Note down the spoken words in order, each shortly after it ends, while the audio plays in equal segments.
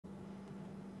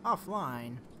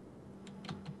Offline.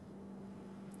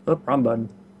 Oh, wrong button.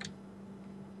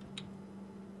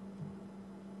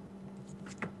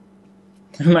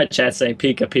 My chat saying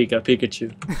Pika, Pika,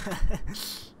 Pikachu.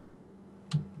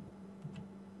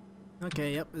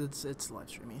 Okay, yep, it's live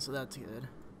streaming, so that's good.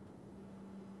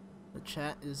 The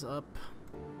chat is up.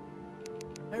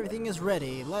 Everything is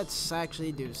ready. Let's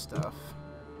actually do stuff.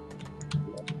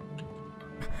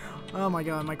 Oh my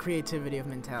god, my creativity of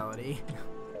mentality.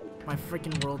 My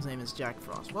freaking world's name is Jack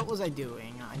Frost. What was I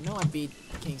doing? I know I beat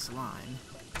King Slime.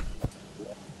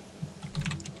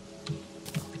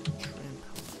 Shrimp.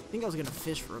 I think I was gonna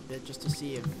fish for a bit just to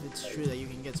see if it's true that you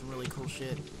can get some really cool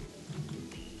shit.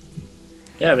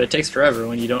 Yeah, but it takes forever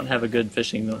when you don't have a good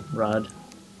fishing rod.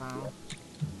 Oh.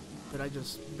 Did I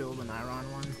just build an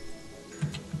iron one?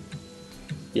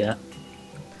 Yeah.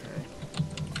 Okay.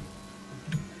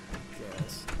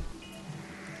 Yes.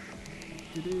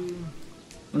 Doo-doo.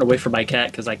 I'm gonna wait for my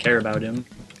cat because I care about him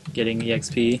getting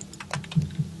EXP.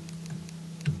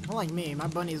 Not like me, my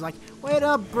bunny's like, wait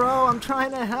up, bro, I'm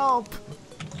trying to help.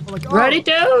 I'm like, oh, Ready,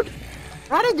 dude?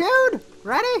 ready, dude,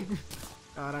 ready?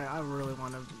 God, I really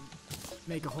want to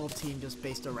make a whole team just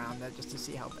based around that, just to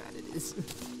see how bad it is.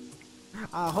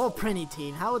 A whole Prinny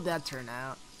team, how would that turn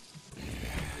out?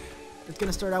 It's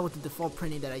gonna start out with the default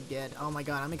Prinny that I get. Oh my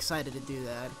god, I'm excited to do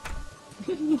that.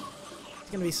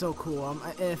 It's gonna be so cool.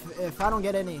 If I don't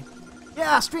get any...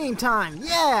 Yeah, stream time!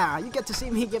 Yeah! You get to see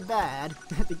me get bad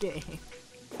at the game.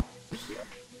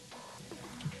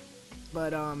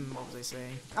 But, what was I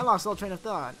saying? I lost all train of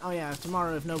thought. Oh yeah,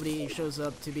 tomorrow if nobody shows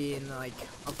up to be in, like,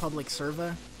 a public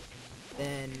server,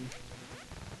 then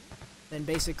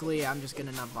basically I'm just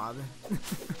gonna not bother.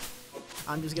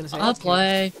 I'm just gonna say, I'll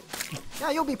play.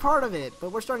 yeah, you'll be part of it,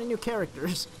 but we're starting new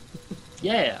characters.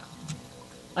 Yeah.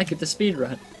 I get the speed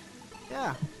run.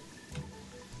 Yeah.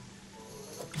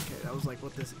 Okay, that was like,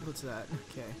 what's that?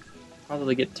 Okay.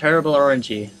 Probably get terrible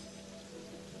RNG.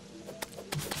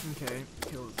 Okay,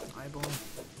 kill his eyeball.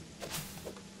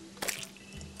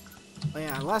 Oh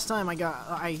yeah, last time I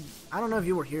don't know if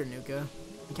you were here, Nuka.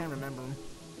 I can't remember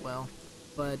well.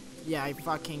 But yeah, I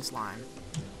fought King Slime.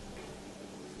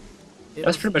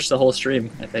 That's pretty much the whole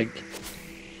stream, I think.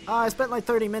 I spent like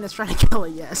 30 minutes trying to kill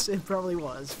it, yes, it probably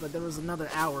was. But there was another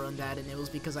hour on that, and it was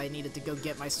because I needed to go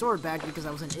get my sword back because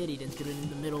I was an idiot and threw it in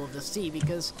the middle of the sea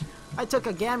because I took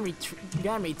a Gamry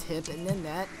tip, and then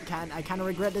I kind of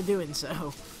regretted doing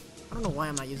so. I don't know why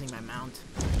I'm not using my mount.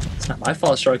 It's not my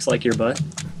fault sharks like your butt.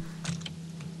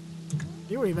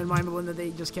 You were even mindful that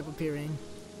they just kept appearing.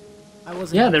 I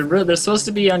wasn't. Yeah, they're supposed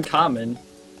to be uncommon.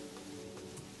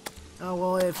 Oh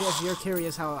well, if you're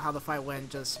curious how the fight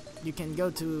went, you can go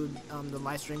to the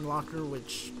live stream locker,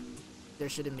 which there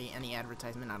shouldn't be any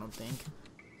advertisement, I don't think.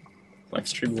 Live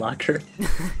stream locker.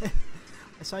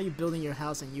 I saw you building your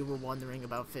house and you were wondering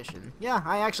about fishing. Yeah,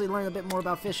 I actually learned a bit more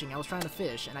about fishing. I was trying to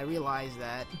fish and I realized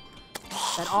that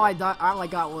all I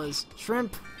got was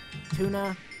shrimp,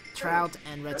 tuna, trout,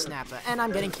 and red snapper, and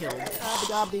I'm getting killed. There we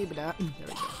go.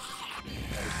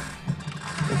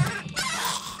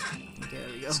 There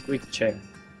we go. Squeak the chair.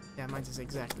 Yeah, mine's is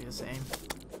exactly the same.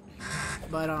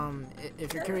 But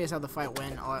if you're curious how the fight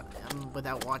went,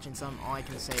 without watching some, all I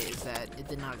can say is that it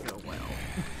did not go well.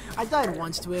 I died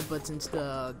once to it, but since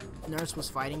the nurse was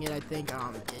fighting it, I think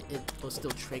it was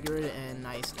still triggered, and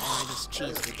I just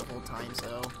cheesed it the whole time.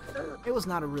 So it was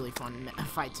not a really fun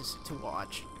fight to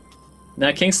watch.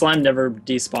 Now, King Slime never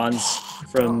despawns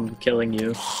from killing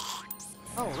you.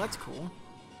 Oh, that's cool.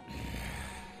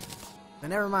 But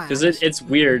never mind. Because it's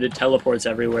weird, it teleports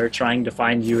everywhere trying to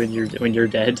find you when you're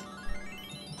dead.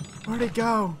 Where'd it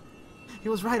go? It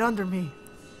was right under me.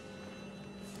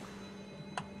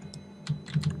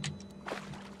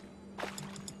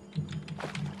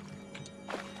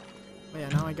 Oh yeah,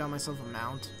 now I got myself a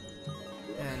mount.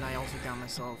 And I also got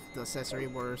myself the accessory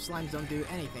where slimes don't do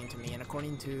anything to me, and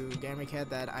according to GamerCat,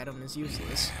 that item is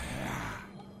useless.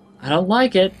 I don't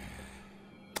like it.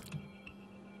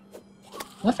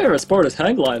 My favorite sport is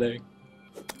hang gliding.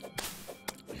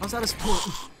 How's that a sport?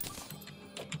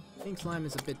 I think slime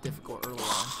is a bit difficult early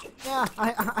on. Yeah,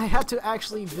 I had to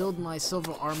actually build my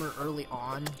silver armor early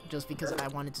on, just because I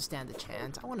wanted to stand a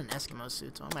chance. I want an Eskimo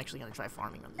suit, so I'm actually going to try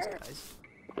farming on these guys.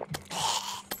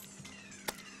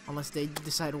 Unless they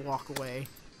decide to walk away.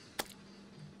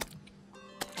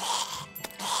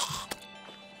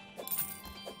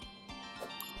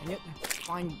 And yet,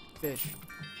 flying fish.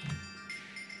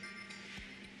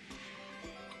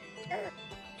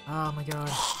 Oh my god.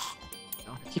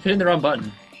 Oh. Keep hitting the wrong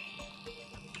button.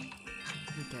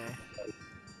 Okay.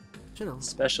 Should've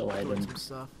Special ordered item. some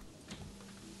stuff.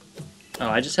 Oh,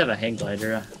 I just have a hang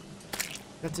glider.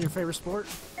 That's your favorite sport?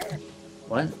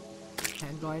 What?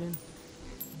 Hand gliding?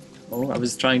 Oh, I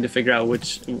was trying to figure out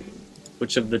which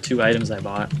of the 2 items I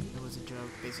bought. It was a joke,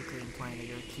 basically implying that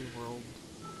you're a Key World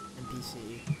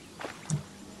NPC.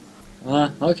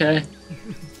 Okay.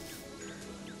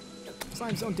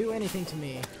 Slimes don't do anything to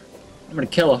me. I'm gonna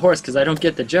kill a horse because I don't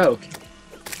get the joke.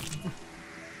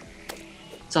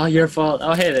 It's all your fault.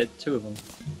 Oh, hey, there 2 of them.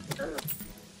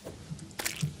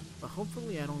 But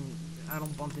hopefully I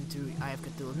don't bump into I have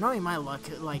Cthulhu. Knowing my luck,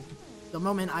 like, the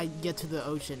moment I get to the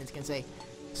ocean, it's gonna say,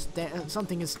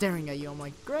 something is staring at you. I'm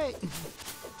like, great.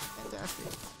 Fantastic.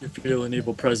 You feel an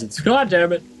evil presence. God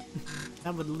damn it.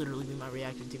 That would literally be my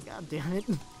reaction to, god damn it.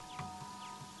 I'll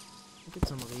get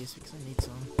some of these because I need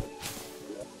some.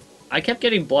 I kept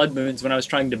getting blood moons when I was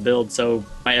trying to build, so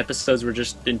my episodes were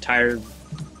just entire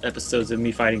episodes of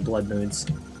me fighting blood moons.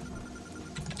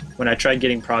 When I tried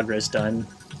getting progress done.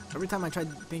 Every time I tried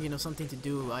thinking of something to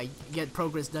do, I get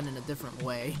progress done in a different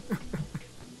way.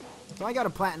 So I got a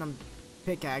platinum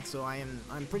pickaxe, so I'm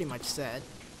pretty much set.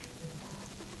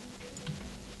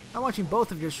 I'm watching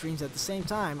both of your streams at the same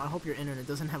time. I hope your internet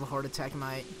doesn't have a heart attack,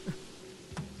 mate.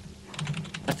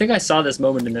 I think I saw this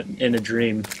moment in a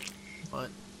dream. What?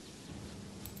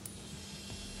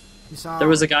 You saw... There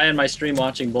was a guy on my stream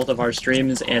watching both of our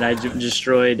streams, and I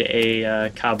destroyed a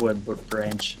cobweb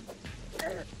branch.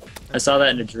 I saw that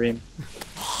in a dream.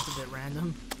 It's a bit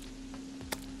random.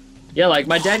 Yeah, like,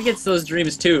 my dad gets those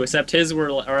dreams too, except his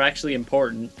are actually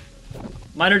important.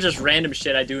 Mine are just random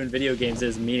shit I do in video games that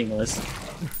is meaningless.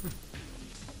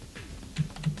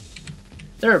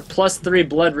 There are +3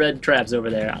 blood red crabs over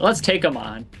there. Let's take them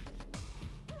on.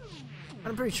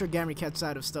 I'm pretty sure Gamry Cat's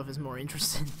side of stuff is more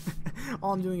interesting.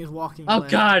 All I'm doing is walking. Oh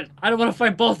god, I don't want to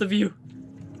fight both of you.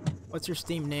 What's your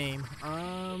Steam name?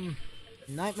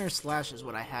 Nightmare Slash is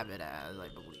what I have it as, I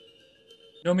believe.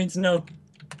 No means no.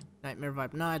 Nightmare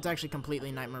Viper. No, it's actually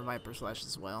completely Nightmare Viper Slash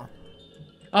as well.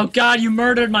 Oh god, you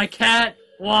murdered my cat!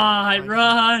 Why? Like,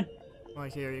 run!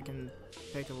 Like here, you can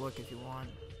take a look if you want.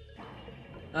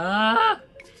 Ah!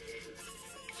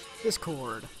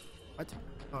 Discord. What?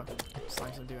 Oh,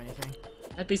 slimes don't do anything.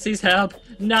 NPCs help!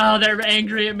 No, they're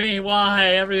angry at me!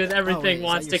 Why? Everything wait,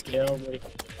 wants to is that your kill Steam me.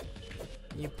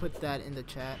 Can you put that in the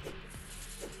chat?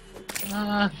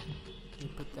 Ah! Can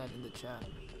you put that in the chat?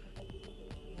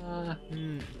 Ah!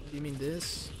 Do you mean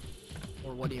this?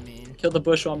 Or what do you mean? Kill the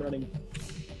bush while I'm running.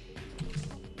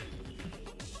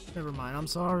 Never mind, I'm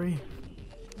sorry.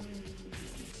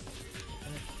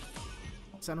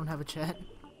 So I don't have a chat?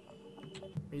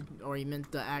 Or you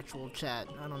meant the actual chat,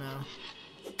 I don't know.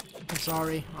 I'm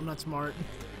sorry, I'm not smart.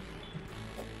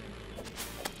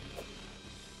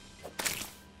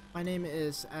 My name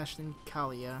is Ashton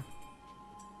Kalia.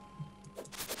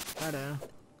 Hello.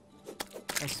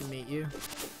 Nice to meet you.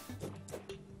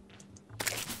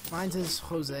 Mine's is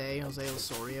Jose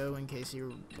Osorio, in case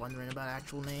you're wondering about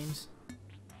actual names.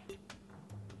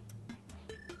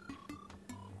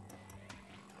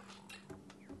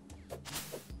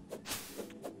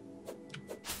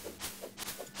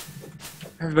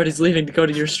 Everybody's leaving to go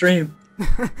to your stream.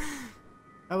 That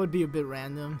would be a bit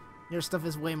random. Your stuff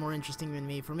is way more interesting than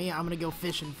me. For me, I'm gonna go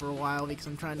fishing for a while because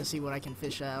I'm trying to see what I can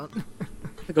fish out.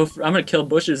 I'm gonna kill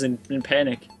bushes in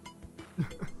panic.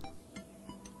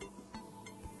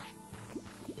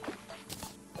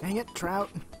 Dang it,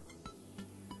 trout.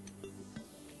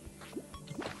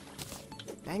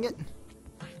 Dang it.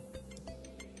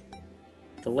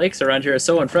 The lakes around here are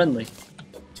so unfriendly.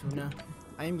 Tuna.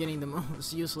 I am getting the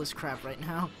most useless crap right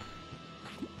now.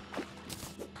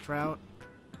 Trout.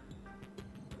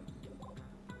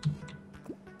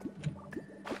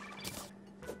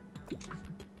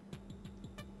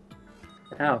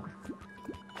 Ow.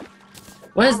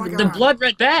 What is Oh my the God. blood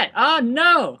red bat? Oh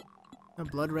no! A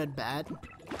blood red bat.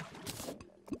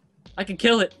 I can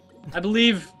kill it. I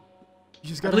believe. You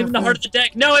just I gotta believe in the have heart of the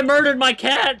deck. No, I murdered my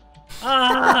cat!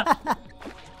 Ah!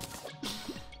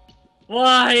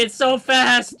 Why? It's so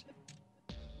fast!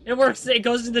 It works. It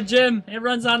goes to the gym. It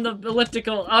runs on the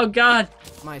elliptical. Oh god.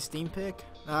 my Steam pick.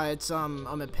 It's I'm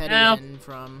a Pedian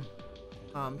from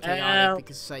Chaotic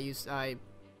because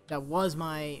that was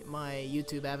my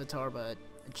YouTube avatar, but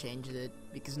I changed it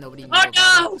because nobody knew about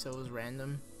no! it, so it was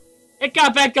random. It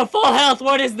got back to full health.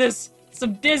 What is this?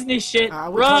 Some Disney shit. I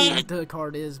will tell you Run! what the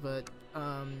card is, but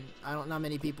not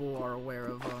many people are aware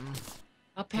of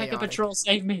I'll pack a Chaotic. patrol.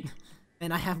 Save me.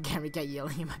 And I have Gammy Cat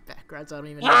yelling in my background, so I don't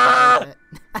even know Ah! how to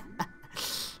do that.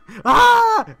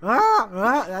 Ah! Ah!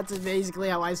 Ah! That's basically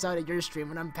how I sound at your stream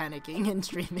when I'm panicking and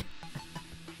streaming.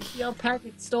 Yo,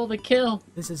 Patrick stole the kill.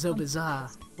 This is so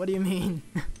bizarre. What do you mean?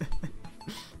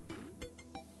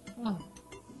 Oh.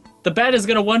 The bat is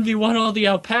gonna 1v1 all the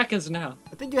alpacas now.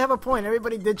 I think you have a point.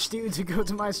 Everybody ditched you to go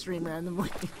to my stream randomly.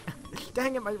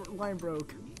 Dang it, my line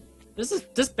broke.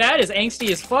 This bat is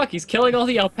angsty as fuck. He's killing all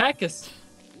the alpacas.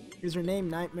 Username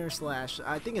Nightmare Slash.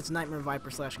 I think it's Nightmare Viper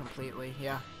Slash completely.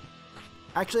 Yeah.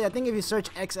 Actually, I think if you search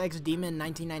XX Demon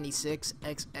 1996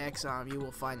 XX, you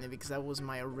will find it because that was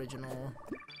my original.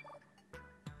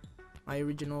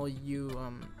 YouTube.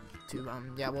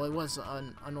 Yeah, well, it was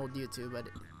an old YouTube, but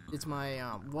it's my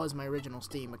was my original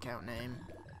Steam account name.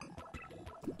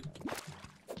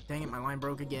 Dang it, my line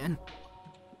broke again.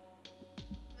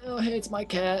 Oh, hey, it's my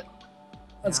cat.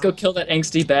 Let's go kill that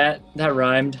angsty bat. That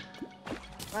rhymed.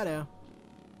 Righto.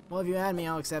 Well, if you add me,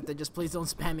 I'll accept it. Just please don't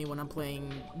spam me when I'm playing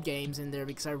games in there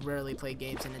because I rarely play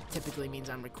games and it typically means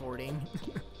I'm recording.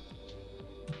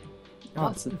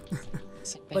 Awesome.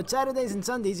 But Saturdays and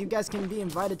Sundays, you guys can be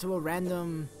invited to a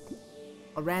random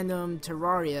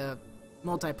Terraria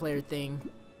multiplayer thing.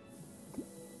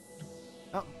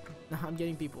 Oh, no, I'm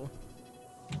getting people.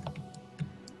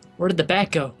 Where did the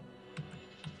bat go?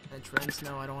 Manage friends?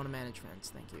 No, I don't want to manage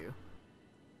friends. Thank you.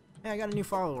 Hey, I got a new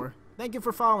follower. Thank you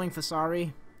for following,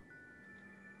 Fasari.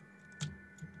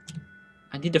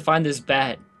 I need to find this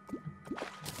bat.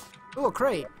 Ooh, a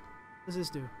crate. What does this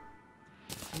do?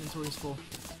 Inventory's full.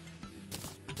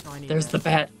 Oh, I need There's that. the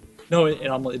bat. No, it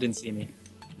didn't see me.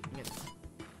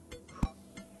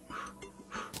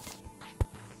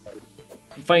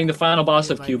 I'm fighting the final boss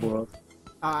of Cube World.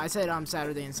 I said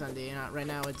Saturday and Sunday, and right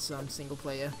now it's single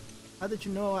player. How did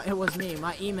you know it was me?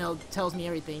 My email tells me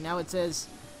everything. Now it says,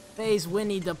 FaZe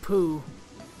Winnie the Pooh.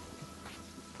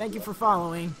 Thank you for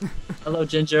following. Hello,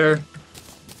 Ginger.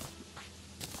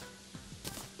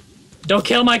 Don't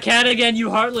kill my cat again, you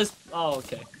heartless. Oh,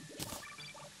 okay.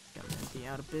 Got to empty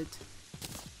out a bit.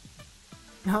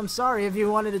 I'm sorry if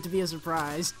you wanted it to be a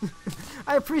surprise.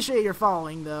 I appreciate your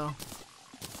following, though.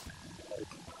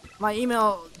 My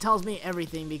email tells me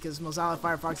everything because Mozilla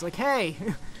Firefox is like, hey,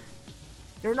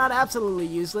 you're not absolutely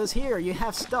useless. Here, you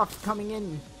have stuff coming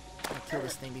in. I'll kill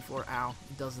this thing before, ow,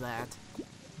 it does that.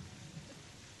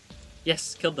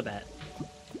 Yes, killed the bat.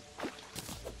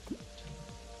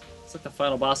 It's like the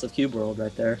final boss of Cube World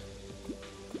right there.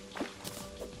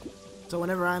 So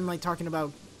whenever I'm like talking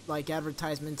about like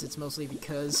advertisements, it's mostly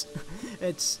because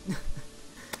it's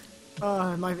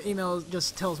my email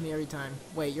just tells me every time.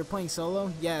 Wait, you're playing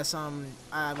solo? Yes.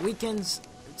 Weekends,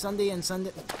 Sunday and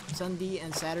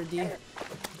Saturday.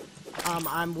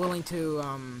 I'm willing to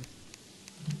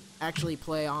actually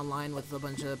play online with a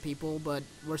bunch of people, but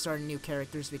we're starting new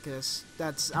characters because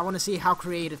I want to see how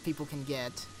creative people can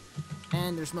get.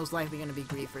 And there's most likely going to be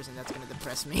griefers, and that's going to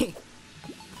depress me.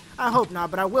 I hope not,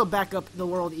 but I will back up the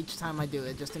world each time I do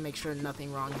it, just to make sure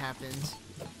nothing wrong happens.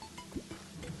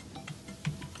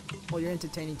 Well, you're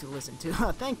entertaining to listen to.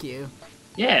 Thank you.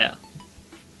 Yeah.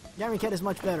 Gary Cat is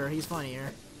much better. He's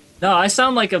funnier. No, I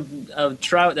sound like a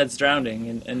trout that's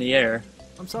drowning in the air.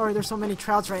 I'm sorry, there's so many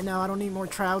trouts right now. I don't need more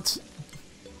trouts.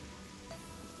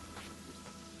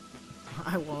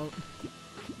 I won't.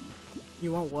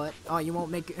 You won't what? Oh, you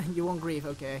won't grieve,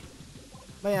 okay.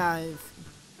 But yeah, I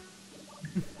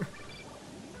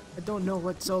don't know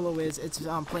what solo is. It's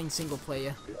playing single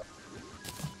player.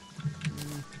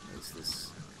 What's this?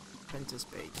 Apprentice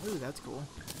bait. Ooh, that's cool.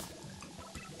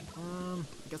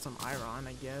 Got some iron,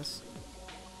 I guess.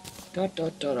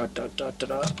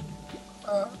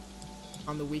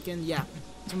 On the weekend, yeah.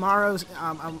 Tomorrow's,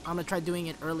 I'm gonna try doing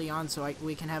it early on so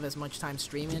we can have as much time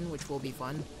streaming, which will be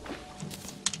fun.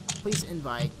 Please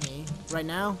invite me. Right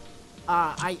now,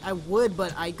 I would,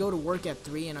 but I go to work at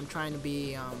 3 and I'm trying to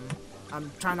be,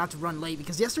 I'm trying not to run late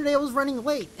because yesterday I was running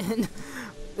late and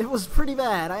it was pretty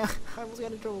bad. I almost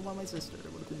got in trouble by my sister.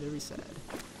 It would have been very sad.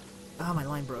 Oh, my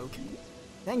line broke.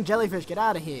 Dang jellyfish, get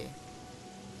out of here.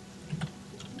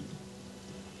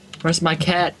 Where's my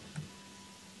cat?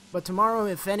 But tomorrow,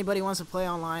 if anybody wants to play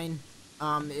online,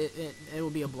 it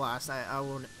will be a blast. I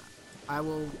will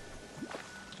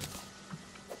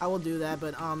do that.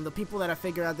 But the people that I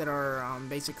figure out that are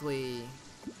basically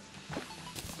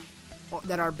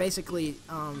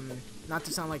not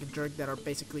to sound like a jerk, that are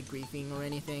basically griefing or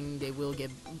anything, they will get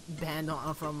banned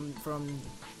from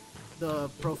the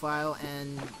profile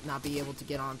and not be able to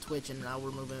get on Twitch, and I'll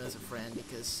remove them as a friend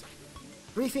because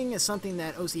griefing is something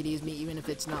that OCDs me, even if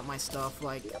it's not my stuff.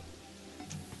 Like,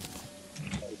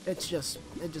 it's just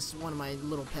one of my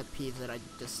little pet peeves that I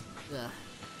just.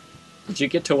 Did you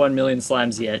get to 1 million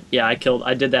slimes yet? Yeah, I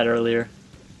did that earlier.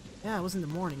 Yeah, it was in the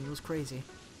morning. It was crazy.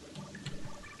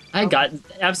 I got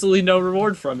absolutely no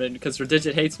reward from it because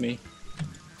Redigit hates me.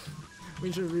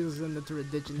 We should really send it to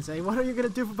Redigit and say, "What are you gonna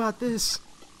do about this?"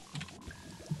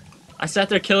 I sat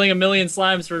there killing a million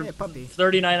slimes for Hey, puppy.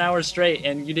 39 hours straight,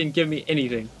 and you didn't give me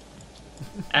anything.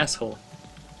 Asshole.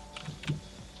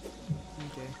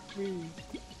 Okay.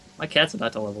 My cat's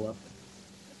about to level up.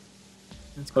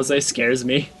 That's cool. Jose scares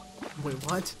me. Wait,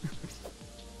 what?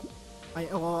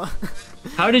 Well,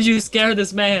 How did you scare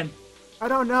this man? I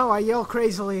don't know. I yell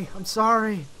crazily. I'm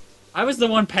sorry. I was the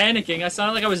one panicking. I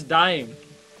sounded like I was dying.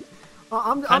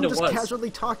 I'm Kinda just was.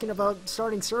 casually talking about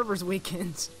starting servers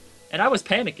weekends. And I was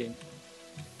panicking.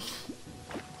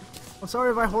 I'm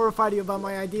sorry if I horrified you about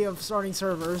my idea of starting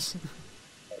servers.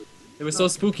 It was so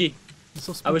spooky. It's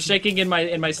so I was spooky. shaking in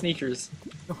my sneakers.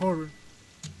 The horror.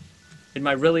 In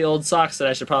my really old socks that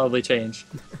I should probably change.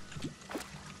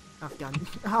 I've gotten.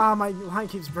 Ah, my line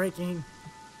keeps breaking.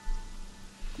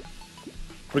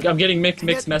 I'm getting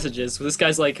mixed messages. This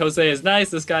guy's like, Jose is nice.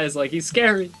 This guy is like, he's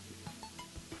scary.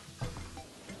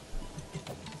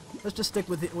 Let's just stick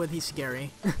with it. With he's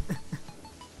scary.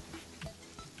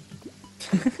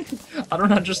 I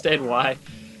don't understand why.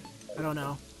 I don't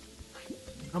know.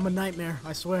 I'm a nightmare.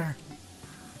 I swear.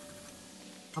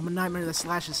 I'm a nightmare that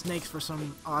slashes snakes for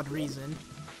some odd reason.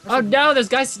 Oh no, there's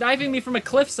guys sniping me from a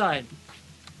cliffside.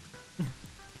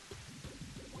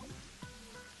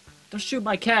 Don't shoot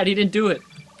my cat, he didn't do it.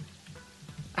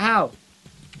 Ow.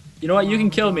 You know what, you can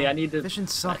kill me, I need to Fishing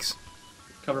sucks.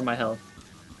 cover my health.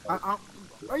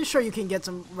 Are you sure you can get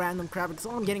some random crap? Because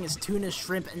all I'm getting is tuna,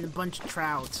 shrimp, and a bunch of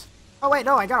trouts. Oh wait,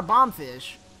 no, I got a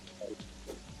bombfish.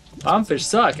 Bombfish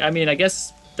suck. I mean, I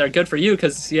guess they're good for you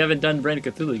because you haven't done Brain of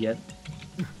Cthulhu yet.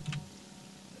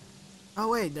 Oh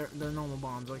wait, they're normal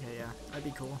bombs. Okay, yeah, that'd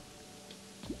be cool.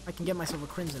 I can get myself a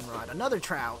crimson rod, another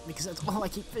trout, because that's all I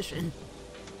keep fishing.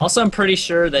 Also, I'm pretty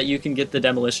sure that you can get the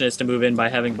demolitionist to move in by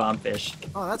having bombfish.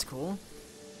 Oh, that's cool.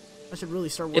 I should really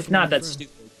start working. If not, on that that's through.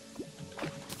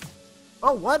 stupid.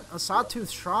 Oh, what? A sawtooth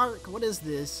shark? What is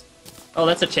this? Oh,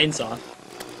 that's a chainsaw.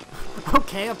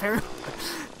 Okay, apparently.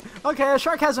 Okay, a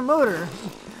shark has a motor.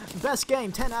 Best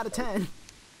game, 10 out of 10.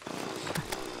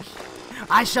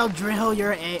 I shall drill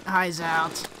your eyes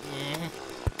out. Yeah.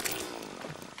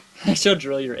 I shall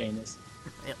drill your anus.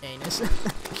 Anus.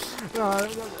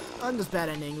 I'm just bad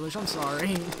at English, I'm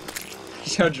sorry. I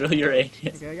shall drill your anus.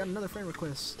 Okay, I got another friend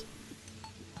request.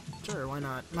 Sure, why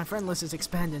not? My friend list is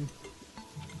expanding.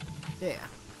 Yeah.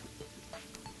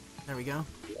 There we go.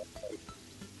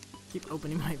 Keep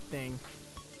opening my thing.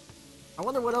 I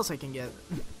wonder what else I can get.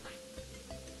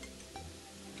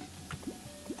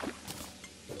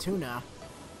 Tuna.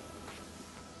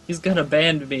 He's gonna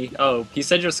ban me. Oh, he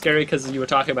said you're scary because you were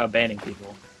talking about banning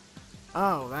people.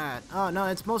 Oh, that. Oh, no,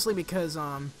 it's mostly because,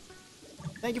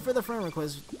 thank you for the friend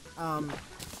request,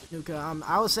 Nuka.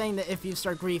 I was saying that if you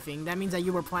start griefing, that means that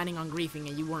you were planning on griefing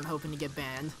and you weren't hoping to get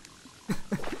banned.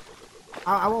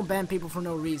 I won't ban people for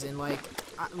no reason. Like,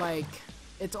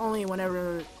 it's only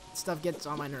whenever stuff gets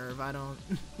on my nerve. I don't.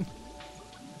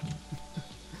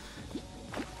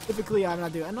 Typically, I'm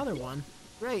not doing another one.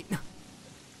 Great.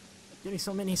 Getting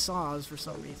so many saws for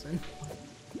some reason.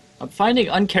 I'm finding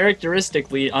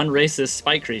uncharacteristically unracist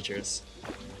spike creatures.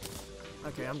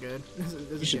 Okay, I'm good.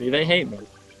 You should be. They hate me.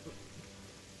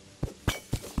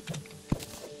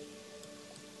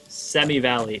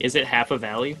 Semi-valley. Is it half a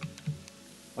valley?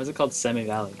 Why is it called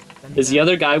Semi-valley? Is the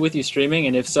other guy with you streaming?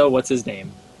 And if so, what's his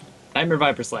name? Nightmare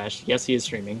Viper Slash. Yes, he is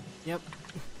streaming. Yep.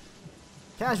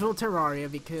 Casual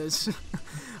Terraria because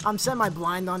I'm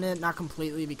semi-blind on it, not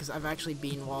completely because I've actually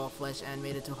beaten Wall of Flesh and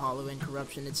made it to Hollow and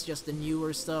Corruption. It's just the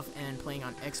newer stuff and playing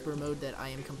on Expert mode that I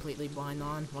am completely blind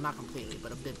on. Well, not completely,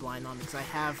 but a bit blind on because I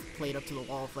have played up to the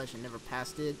Wall of Flesh and never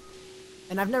passed it.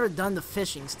 And I've never done the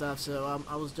fishing stuff, so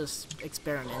I was just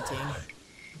experimenting,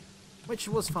 which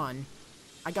was fun.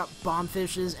 I got bomb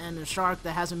fishes and a shark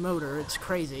that has a motor. It's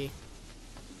crazy.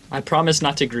 I promise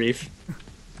not to grief.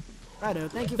 Righto,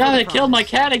 thank you for Now the they killed my promise.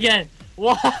 cat again!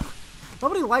 What?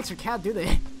 Nobody likes your cat, do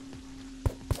they?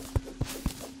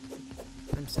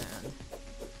 I'm sad.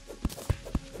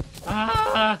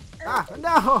 Ah! Ah,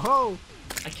 no!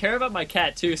 I care about my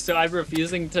cat too, so I'm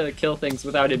refusing to kill things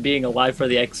without it being alive for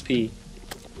the XP.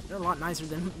 They're a lot nicer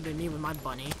than me with my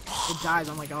bunny. It dies,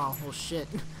 I'm like, oh, well, shit.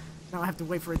 Now I have to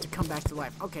wait for it to come back to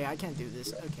life. Okay, I can't do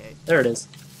this. Okay, There it is.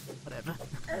 whatever.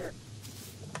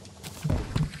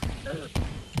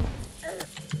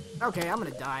 Okay, I'm gonna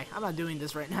die. I'm not doing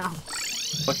this right now.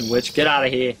 Fucking witch, get out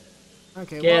of here.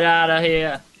 Okay, Get well, out of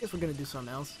here. I guess we're gonna do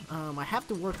something else. I have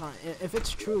to work on if it's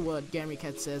true what Gammy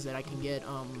Cat says that I can get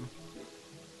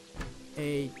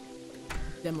a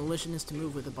demolitionist to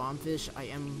move with a bombfish. I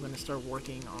am gonna start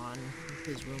working on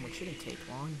his room, which shouldn't take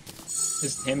long.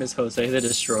 His name is Jose the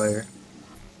Destroyer.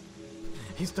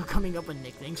 He's still coming up with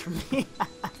nicknames for me.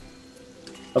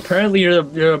 Apparently,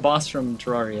 you're a boss from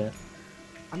Terraria.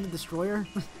 I'm the destroyer.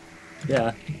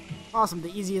 Yeah. Awesome,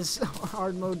 the easiest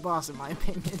hard mode boss in my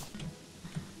opinion.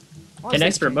 In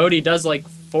expert mode, he does like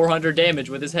 400 damage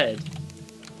with his head.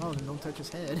 Oh, then don't touch his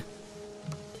head.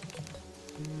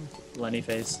 Lenny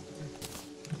face.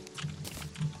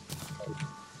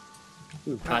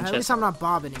 Ooh, At least I'm not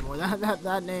Bob anymore.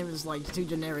 That name is like too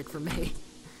generic for me.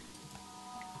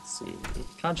 Let's see.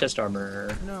 Conchest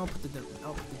armor. No, I'll put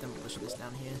the demolitionist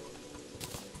down here.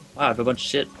 Wow, I have a bunch of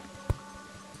shit.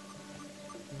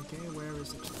 Okay, where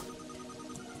is it?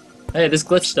 Hey, this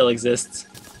glitch still exists.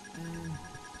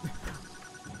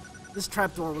 This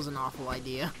trapdoor was an awful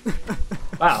idea.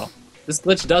 Wow, this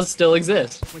glitch does still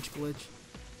exist. Which glitch?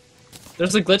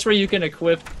 There's a glitch where you can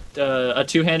equip a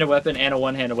two-handed weapon and a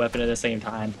one-handed weapon at the same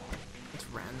time. It's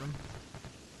random.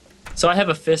 So I have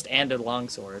a fist and a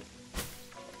longsword.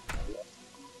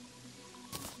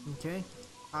 Okay.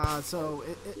 So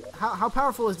how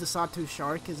powerful is the Sawtooth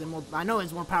Shark? I know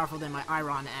it's more powerful than my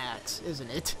Iron Axe, isn't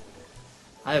it?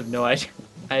 I have no idea.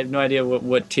 I have no idea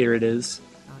what tier it is.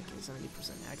 Okay,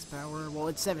 70% axe power. Well,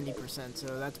 it's 70%,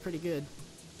 so that's pretty good.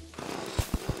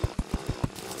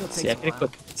 Still takes See, I a can while.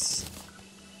 equip this.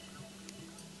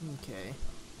 Okay.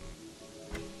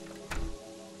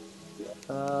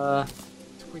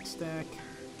 Quick stack.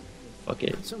 Fuck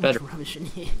it. So Better. much rubbish in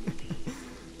here.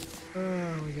 Oh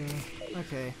my god.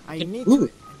 Okay, I need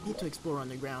to explore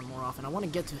underground more often. I want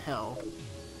to get to hell.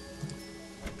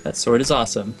 That sword is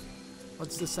awesome.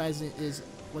 What size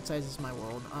is my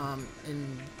world?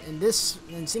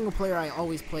 In single player I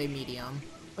always play medium.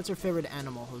 What's your favorite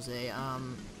animal, Jose?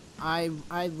 I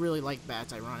really like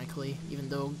bats, ironically, even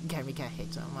though Gary Cat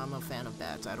hates them. I'm a fan of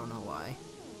bats. I don't know why.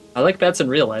 I like bats in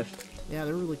real life. Yeah,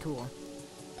 they're really cool.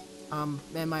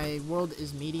 And my world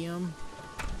is medium.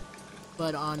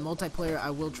 But on multiplayer, I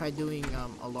will try doing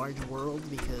a large world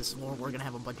because we're gonna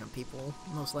have a bunch of people,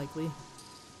 most likely.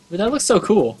 Dude, that looks so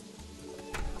cool.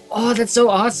 Oh, that's so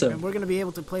And awesome. we're gonna be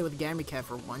able to play with Cat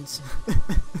for once.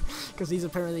 Because he's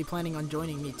apparently planning on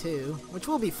joining me too. Which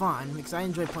will be fun, because I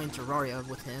enjoy playing Terraria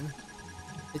with him.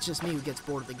 It's just me who gets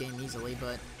bored of the game easily,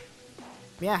 but...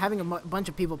 Yeah, having a bunch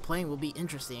of people playing will be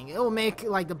interesting. It will make,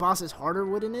 like, the bosses harder,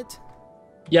 wouldn't it?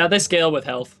 Yeah, they scale with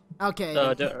health. Okay.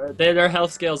 Their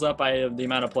health scales up by the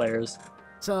amount of players.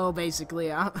 So,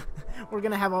 basically, we're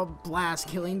gonna have a blast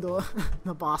killing the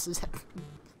bosses.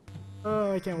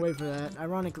 Oh, I can't wait for that.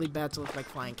 Ironically, bats look like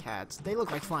flying cats. They look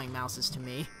like flying mouses to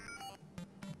me.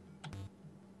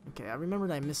 Okay, I remembered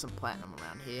I missed some platinum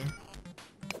around here.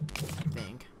 I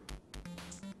think.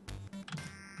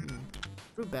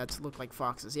 Fruit bats look like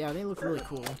foxes. Yeah, they look really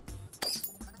cool.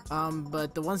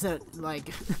 But the ones that,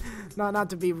 like, not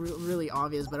to be really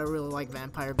obvious, but I really like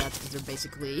vampire bats because they're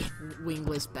basically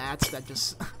wingless bats that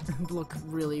just look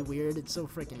really weird. It's so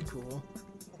freaking cool.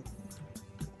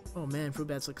 Oh man, fruit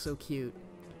bats look so cute.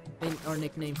 They are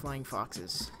nicknamed flying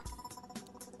foxes.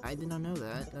 I did not know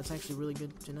that. That's actually really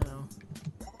good to know.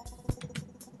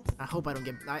 I hope I don't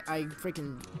get... I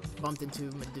freaking bumped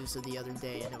into Medusa the other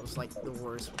day and it was like the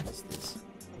worst. What is this?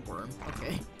 Worm.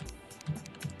 Okay.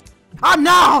 Oh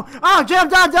no! Oh, Jim,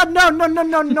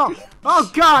 no!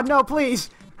 Oh god, no, please!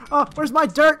 Oh, where's my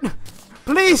dirt?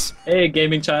 Please! Hey,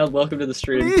 gaming child, welcome to the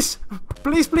stream. Please!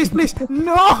 Please!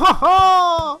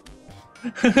 No!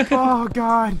 Oh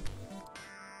god.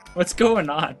 What's going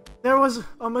on? There was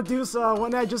a Medusa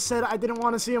when I just said I didn't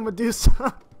want to see a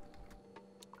Medusa.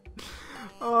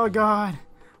 Oh god.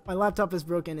 My laptop is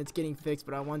broken, it's getting fixed,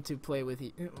 but I want to play with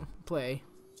you. Play.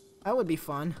 That would be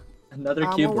fun. Another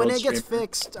cube well, when world it gets streamer.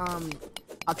 fixed,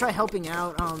 I'll try helping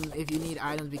out, if you need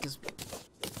items, because,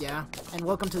 yeah. And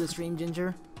welcome to the stream,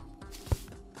 Ginger.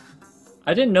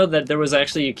 I didn't know that there was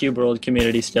actually a cube world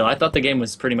community still. I thought the game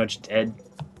was pretty much dead.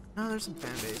 No, there's some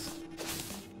fan base.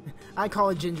 I call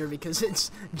it Ginger because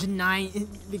it's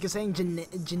because saying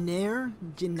Janiner,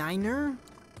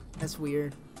 that's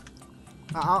weird.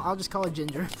 I'll just call it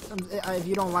Ginger. If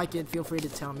you don't like it, feel free to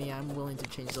tell me. I'm willing to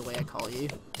change the way I call you.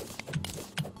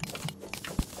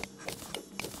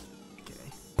 Okay.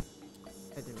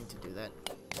 I didn't mean to do that.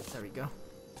 There we go.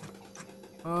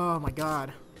 Oh my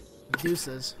god.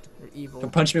 Medusas. They're evil.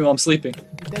 Don't punch me while I'm sleeping.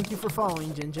 Thank you for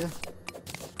following, Ginger.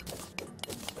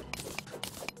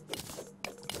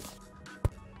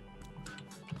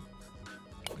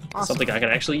 Awesome. Something I could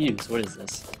actually use. What is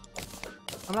this?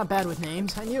 I'm not bad with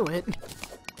names. I knew it.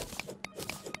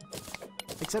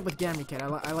 Except with Cat.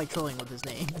 I like trolling with his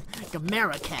name.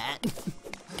 Cat.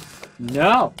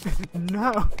 No!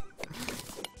 No.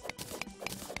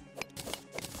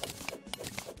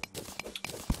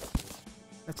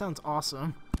 That sounds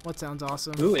awesome. What sounds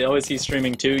awesome? Ooh, oh, is he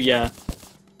streaming too? Yeah.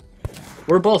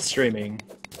 We're both streaming.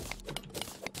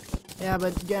 Yeah,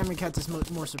 but Gamer Cats is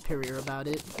more superior about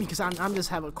it because I'm just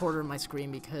have a quarter of my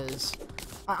screen because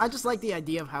I just like the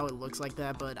idea of how it looks like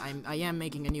that. But I am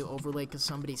making a new overlay because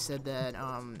somebody said that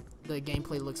the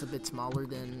gameplay looks a bit smaller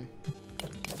than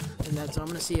that, so I'm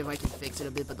gonna see if I can fix it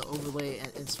a bit. But the overlay,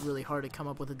 it's really hard to come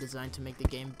up with a design to make the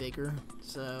game bigger.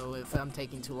 So if I'm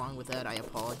taking too long with that, I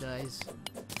apologize.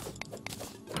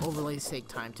 Overlays take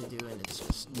time to do, and it's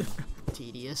just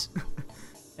tedious.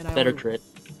 And Better crit.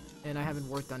 And I haven't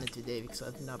worked on it today because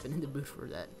I've not been in the mood for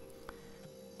that.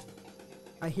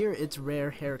 I hear it's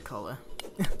rare hair color.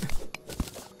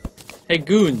 Hey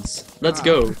goons, let's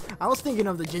go. I was thinking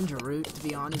of the ginger root, to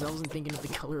be honest. I wasn't thinking of the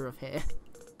color of hair.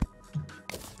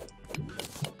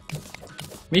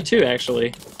 Me too,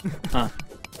 actually. Huh.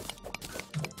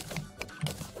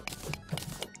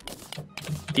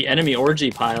 The enemy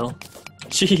orgy pile.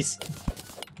 Jeez.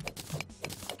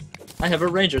 I have a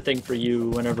ranger thing for you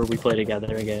whenever we play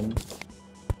together again.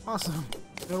 Awesome.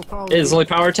 It'll probably It is only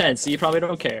power 10, so you probably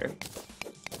don't care.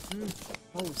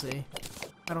 We'll see.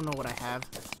 I don't know what I have.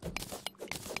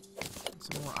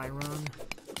 Some more iron.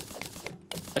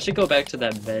 I should go back to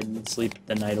that bed and sleep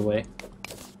the night away.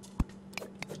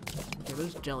 Okay,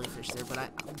 there's jellyfish there,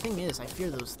 but the thing is, I fear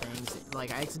those things.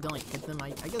 Like, I accidentally hit them. I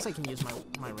guess I can use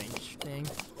my range thing.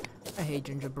 I hate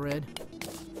gingerbread.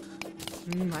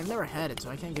 I've never had it,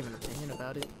 so I can't give an opinion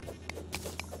about it.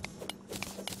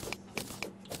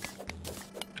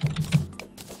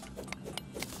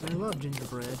 I love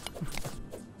gingerbread.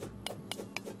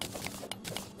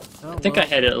 I think I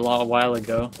had it a while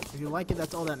ago. If you like it,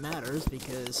 that's all that matters,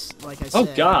 because, like I said...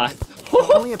 Oh god!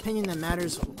 The only opinion that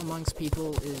matters amongst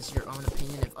people is your own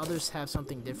opinion. If others have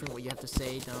something different, what you have to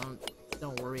say,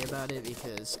 don't worry about it,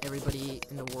 because everybody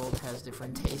in the world has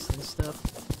different tastes and stuff.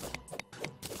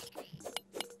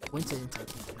 Coincidence, I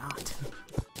think not.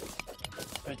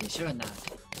 Pretty sure not.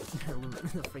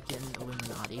 The freaking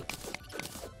Illuminati.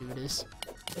 Do this.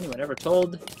 Anyone ever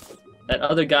told that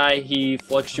other guy he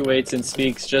fluctuates and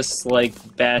speaks just like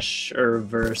Bash or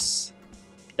Verse?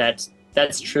 That's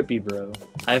trippy, bro.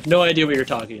 I have no idea what you're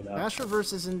talking about.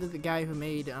 Basherverse isn't the guy who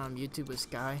made YouTube with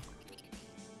Sky?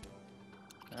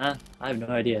 I have no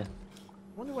idea.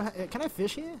 Wonder what? Can I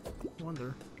fish here? I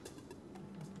wonder.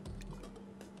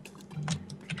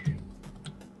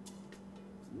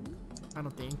 I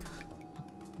don't think.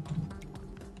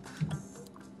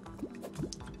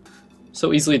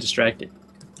 So easily distracted.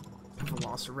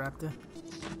 Velociraptor.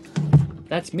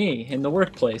 That's me in the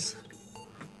workplace.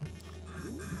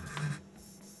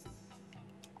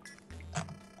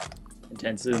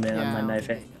 Intense zoom in on my knife.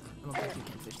 I don't think you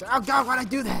can fish that. Oh god, why'd I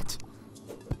do that?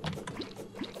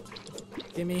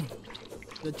 Give me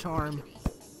the charm.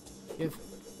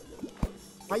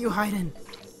 Why you hiding?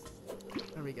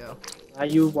 There we go. Why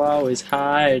you always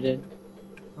hiding?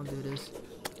 Don't do this.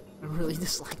 I really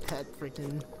dislike that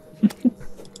freaking.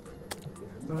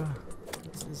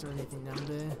 Is there anything down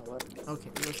there? Okay,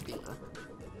 let's be.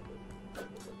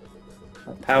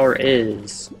 My power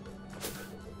is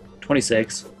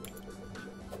 26.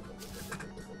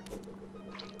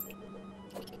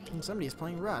 And somebody is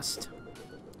playing Rust.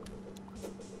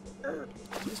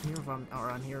 Excuse me if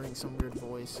I'm hearing some weird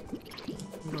voice.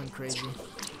 I'm going crazy.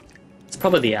 It's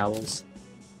probably the owls.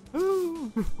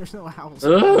 Ooh, there's no owls.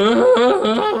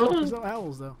 There's no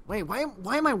owls though. Wait, why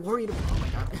am I worried about? Oh my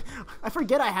god, I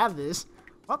forget I have this.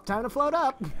 Oh, time to float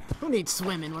up. Who needs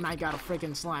swimming when I got a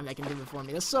freaking slime that can do it for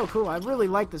me? That's so cool. I really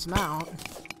like this mount.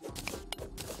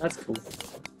 That's cool.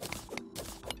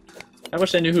 I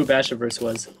wish I knew who Bashaverse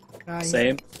was.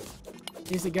 Same.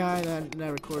 He's the guy that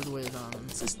recorded with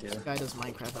This guy does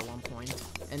Minecraft at one point,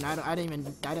 and I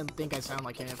didn't think I sound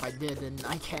like him. If I did, then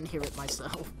I can't hear it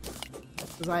myself.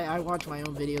 Cause I watch my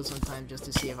own videos sometimes just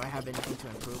to see if I have anything to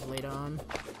improve later on.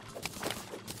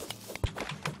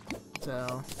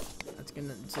 So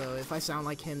so if I sound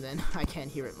like him, then I can't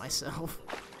hear it myself.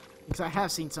 Because I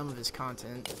have seen some of his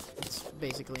content. It's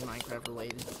basically Minecraft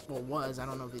related. Well, it was. I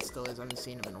don't know if it still is. I haven't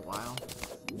seen him in a while.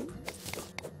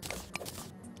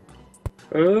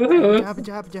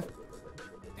 Jab.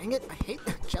 Dang it, I hate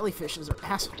jellyfishes are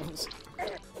assholes.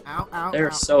 Ow, ow,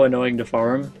 They're ow. so annoying to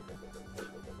farm.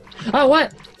 Oh,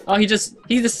 what? Oh,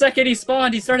 the second he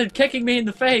spawned, he started kicking me in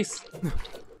the face.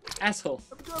 Asshole.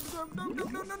 No,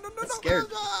 Scared.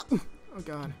 Oh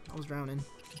god, I was drowning.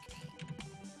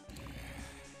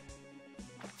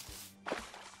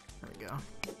 There we go.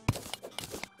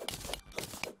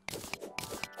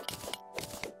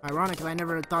 Ironic, because I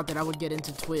never thought that I would get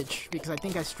into Twitch, because I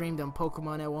think I streamed on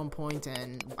Pokemon at one point,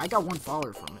 and I got one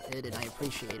follower from it, and I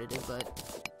appreciated it,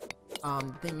 but,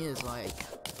 the thing is, like,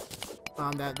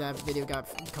 That video got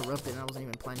corrupted and I wasn't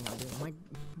even planning on doing it.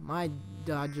 My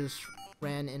dog just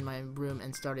ran in my room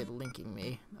and started linking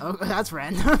me. Oh, that's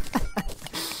random.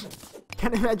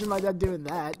 Can't imagine my dad doing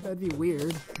that. That'd be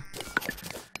weird.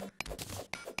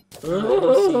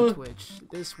 See Twitch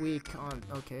this week on.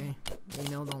 Okay,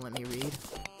 email. Don't let me read.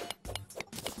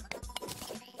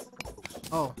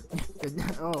 Oh,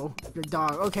 oh, your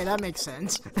dog. Okay, that makes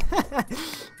sense.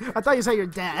 I thought you said your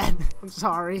dad. I'm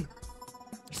sorry.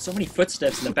 There's so many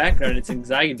footsteps in the background. It's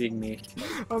anxietying me.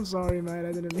 I'm sorry, man.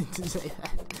 I didn't mean to say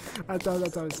that. I thought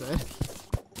that's what I said.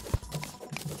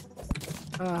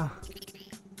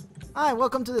 Hi,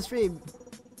 welcome to the stream.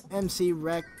 MC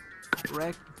Rexel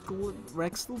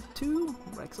 2?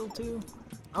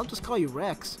 I'll just call you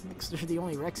Rex, because you're the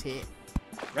only Rex here.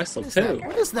 Rexel 2?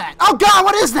 What is that? Oh god,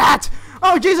 what is that?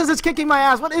 Oh Jesus, it's kicking my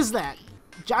ass. What is that?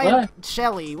 Giant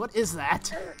Shelly, what is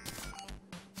that?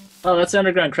 Oh, that's the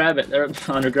underground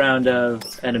underground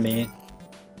enemy.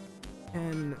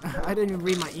 And I didn't even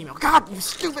read my email. God, you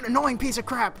stupid, annoying piece of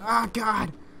crap. Oh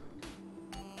god.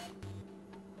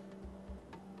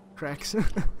 Cracks. Oh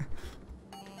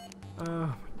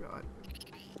my god.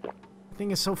 The thing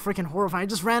is so freaking horrifying.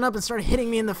 It just ran up and started hitting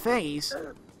me in the face.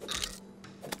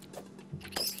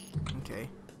 Okay.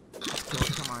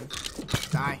 Come on.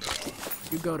 Die.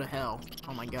 You go to hell.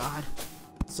 Oh my god.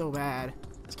 So bad.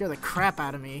 Scare the crap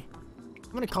out of me.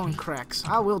 I'm gonna call him Crex.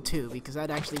 I will too, because that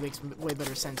actually makes way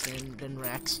better sense than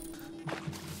Rex.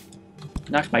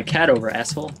 Knocked my cat over,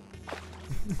 asshole.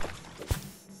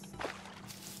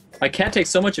 My cat takes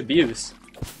so much abuse.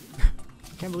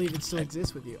 Can't believe it still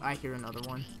exists with you. I hear another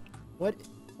one. What?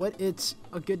 It's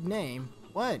a good name.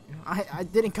 What? I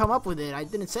didn't come up with it. I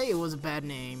didn't say it was a bad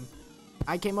name.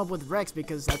 I came up with Rex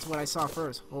because that's what I saw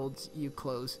first. Holds you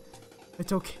close.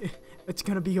 It's okay. It's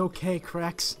gonna be okay,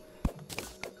 Crex.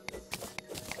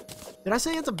 Did I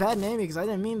say it's a bad name? Because I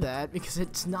didn't mean that. Because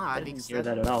it's not. I didn't hear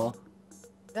that at all.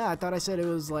 Yeah, I thought I said it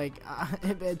was like,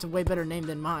 it's a way better name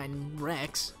than mine,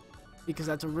 Rex. Because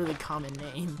that's a really common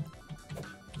name.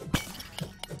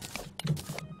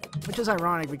 Which is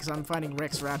ironic because I'm fighting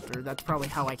Rex Raptor. That's probably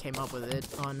how I came up with it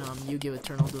on Yu-Gi-Oh!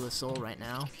 Eternal Duel of Soul right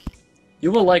now.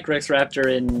 You will like Rex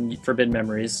Raptor in Forbidden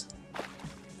Memories.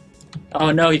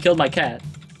 Oh no, he killed my cat.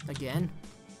 Again?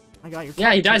 I got your cat.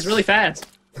 Yeah, he dies really fast.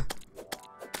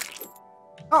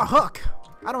 Oh, hook!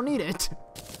 I don't need it.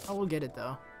 I will get it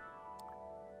though.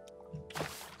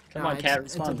 Come on, cat,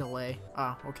 respond. It's a delay.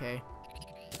 Ah, okay.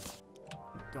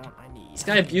 Don't I need... This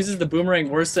guy abuses the boomerang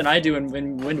worse than I do in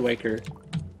Wind Waker.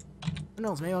 Who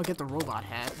knows, maybe I'll get the robot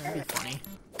hat. That'd be funny.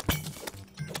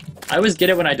 I always get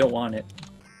it when I don't want it.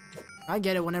 I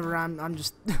get it whenever I'm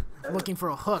just looking for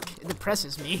a hook. It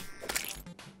depresses me.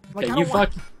 Like, Okay, you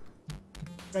fuck...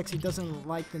 Rex, he doesn't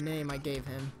like the name I gave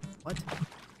him. What?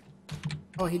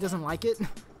 Oh, he doesn't like it?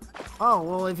 Oh,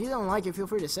 well, if you don't like it, feel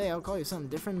free to say. I'll call you something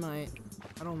different, mate.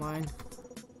 I don't mind.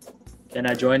 Can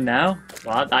I join now?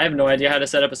 Well, I have no idea how to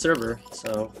set up a server,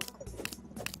 so...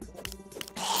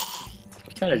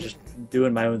 I'm kind of just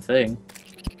doing my own thing.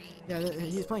 Yeah,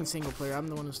 he's playing single player. I'm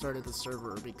the one who started the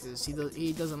server because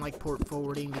he doesn't like port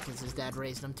forwarding because his dad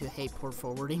raised him to hate port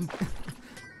forwarding.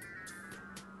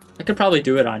 I could probably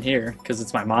do it on here, because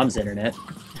it's my mom's internet.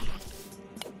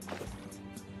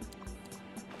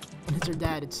 When it's your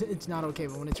dad, it's not okay,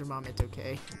 but when it's your mom, it's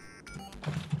okay.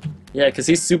 Yeah, because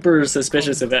he's super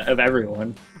suspicious of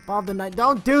everyone. Bob the Knight,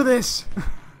 don't do this!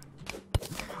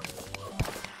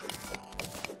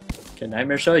 Can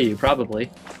Nightmare show you?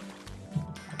 Probably.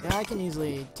 Yeah, I can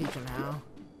easily teach him how.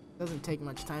 Doesn't take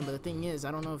much time, but the thing is,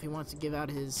 I don't know if he wants to give out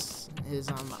his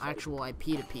actual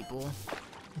IP to people.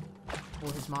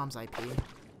 Or his mom's IP.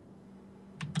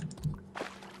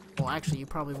 Well, actually, you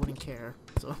probably wouldn't care,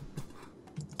 so...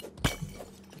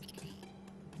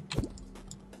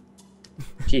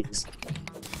 Jeez.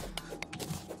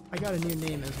 I got a new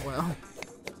name as well.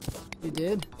 You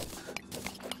did?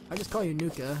 I just call you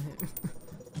Nuka.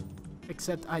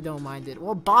 Except I don't mind it.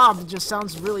 Well, Bob just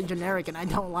sounds really generic and I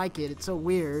don't like it. It's so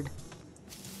weird.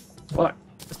 What?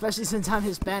 Especially since I'm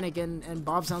Hispanic and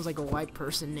Bob sounds like a white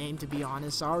person name, to be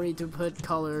honest. Sorry to put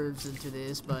colors into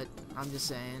this, but I'm just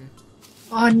saying.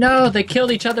 Oh no, they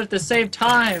killed each other at the same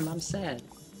time. I'm sad.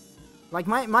 Like,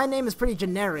 my name is pretty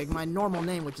generic. My normal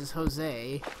name, which is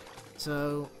Jose.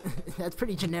 So, that's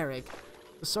pretty generic.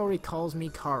 Sorry calls me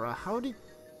Kara.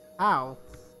 How?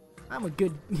 I'm a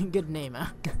good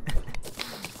namer.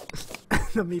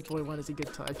 The Meat Boy one is a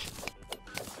good touch.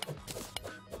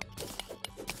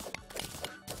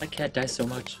 My cat dies so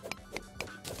much.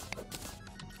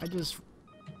 I just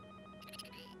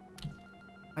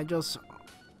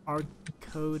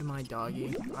code my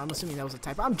doggy. I'm assuming that was a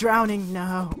typo. I'm drowning!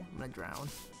 No! gonna drown.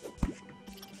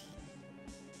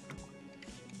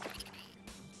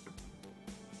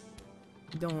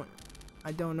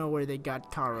 I don't know where they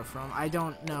got Kara from. I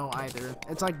don't know either.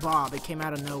 It's like Bob. It came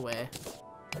out of nowhere.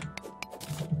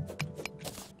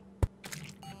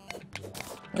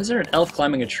 Why is there an elf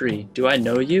climbing a tree? Do I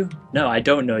know you? No, I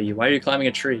don't know you. Why are you climbing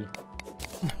a tree?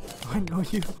 I know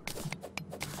you.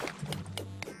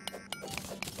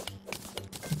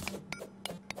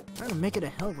 Trying to make it a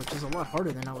hill, which is a lot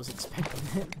harder than I was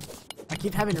expecting it. I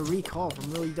keep having to recall for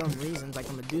really dumb reasons, like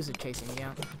a Medusa chasing me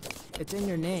out. It's in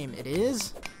your name. It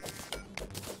is?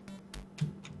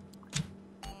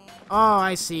 Oh,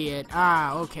 I see it.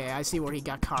 Ah, okay. I see where he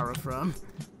got Kara from.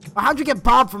 Well, how'd you get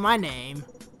Bob for my name?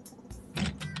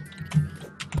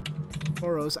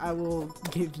 Boros, I will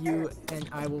give you and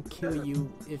I will kill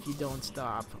you if you don't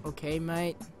stop. Okay,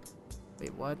 mate?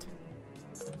 Wait, what?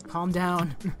 Calm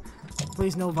down.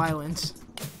 Please, no violence.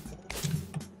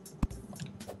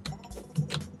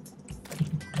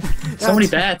 So many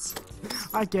bats.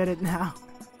 I get it now.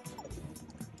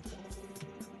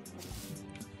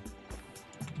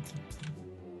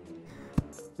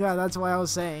 Yeah, that's why I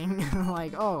was saying.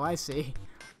 Like, oh, I see.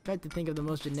 Tried to think of the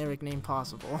most generic name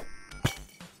possible.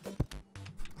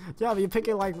 Yeah, but you pick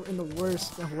it like in the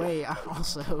worst way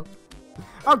also.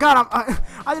 Oh god,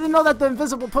 I didn't know that the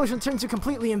invisible potion turns you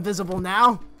completely invisible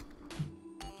now.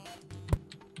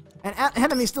 And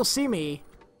enemies still see me.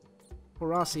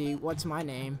 Horasi, what's my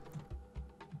name?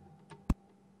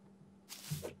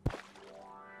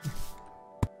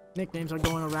 Nicknames are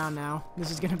going around now. This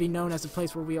is gonna be known as the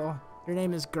place where we all... Your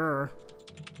name is Gur.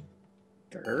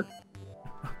 Gur?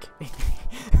 Okay.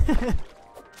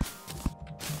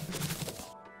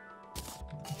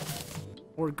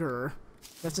 Or Gur.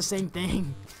 That's the same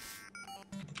thing.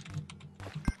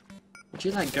 Would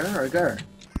you like Gur or Gur?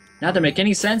 Not to make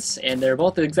any sense, and they're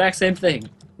both the exact same thing.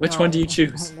 Which one do you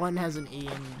choose? One has an E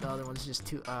and the other one's just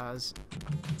two O's.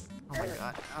 Oh my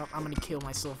god. I'm gonna kill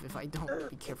myself if I don't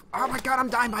be careful. Oh my god, I'm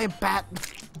dying by a bat!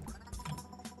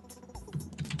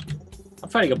 I'm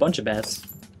fighting a bunch of bats.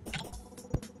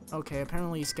 Okay,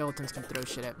 apparently skeletons can throw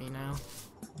shit at me now.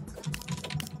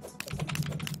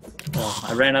 Well,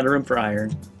 I ran out of room for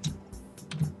iron.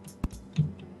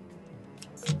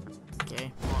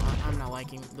 Okay, well, I'm not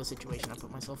liking the situation I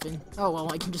put myself in. Oh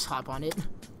well, I can just hop on it.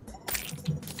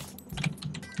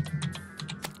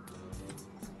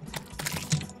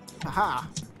 Haha!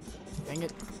 Dang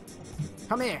it.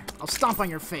 Come here! I'll stomp on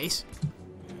your face!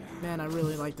 Man, I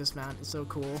really like this mount. It's so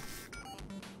cool.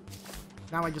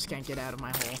 Now I just can't get out of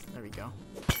my hole. There we go.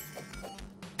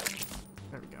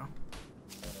 There we go.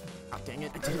 Oh, dang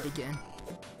it. I did it again.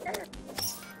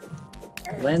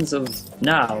 Lens of...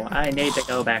 No, I need to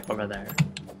go back over there.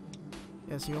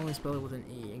 Yes, you only spell it with an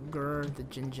E. Gur the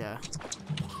Jinja.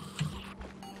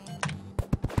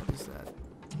 What is that?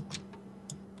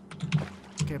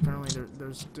 Okay, apparently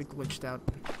there's the glitched out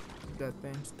that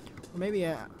thing. Or maybe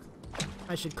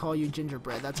I should call you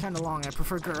Gingerbread. That's kind of long. I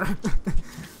prefer Gur.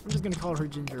 I'm just gonna call her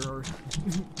Ginger or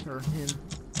him.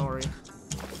 Sorry.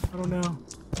 I don't know.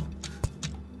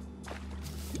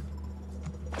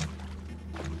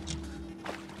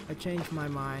 I changed my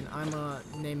mind. I'm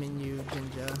naming you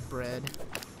Gingerbread.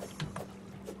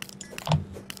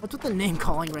 What's with the name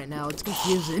calling right now? It's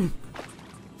confusing.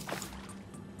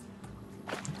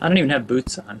 I don't even have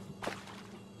boots on.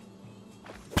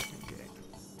 Okay.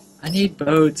 I need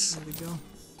boots. There we go.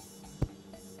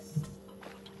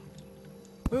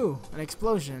 Ooh, an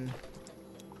explosion.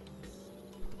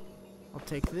 I'll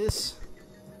take this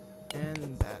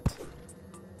and that.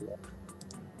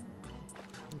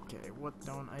 Okay, what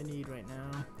don't I need right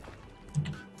now?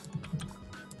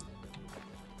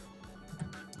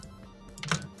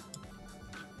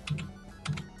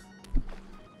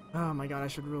 Oh my god, I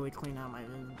should really clean out my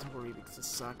inventory because it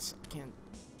sucks. I can't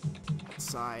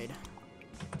decide.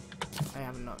 I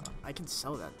have no. I can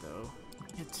sell that though.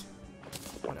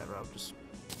 Whatever, I'll just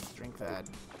drink that.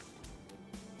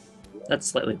 That's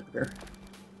slightly better.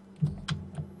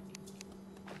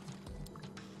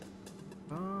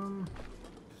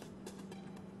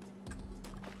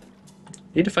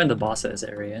 Need to find the boss of this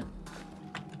area.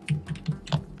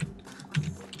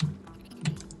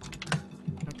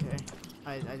 Okay.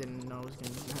 I didn't know I was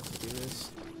gonna have to do this.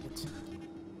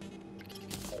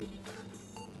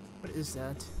 What is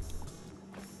that?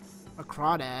 A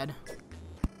crawdad.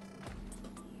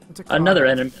 What's a crawdad? Another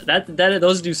enemy.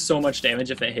 Those do so much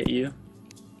damage if they hit you.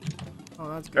 Oh,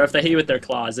 that's Or good. if they hit you with their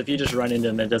claws. If you just run into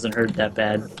them, it doesn't hurt that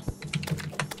bad.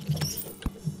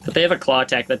 But they have a claw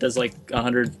attack that does like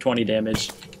 120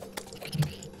 damage.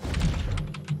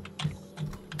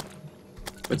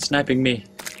 Quit sniping me.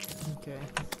 Okay.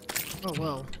 Oh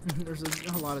well, there's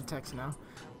a lot of text now.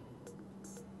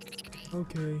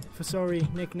 Okay,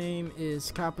 Fasori nickname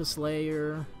is Kappa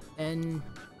Slayer N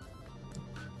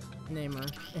Namer.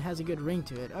 It has a good ring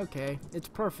to it. Okay, it's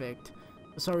perfect.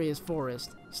 Fasori is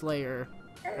Forest Slayer,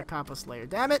 a Kappa Slayer.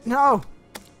 Damn it, no!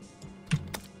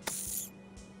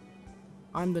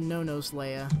 I'm the No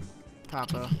Slayer,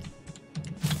 Kappa.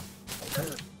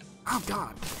 Oh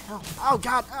god, what the hell? Oh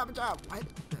god, oh god, what?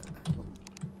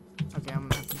 Okay, I'm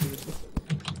gonna have to do it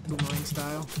boomerang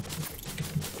style.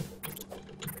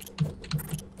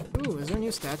 Ooh, is there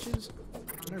new statues?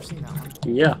 I've never seen that one.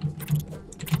 Yeah.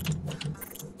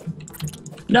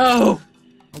 No!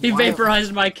 He Why-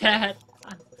 vaporized my cat!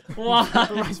 Why?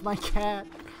 Vaporized my cat.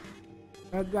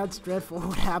 That's dreadful.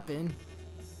 What happened?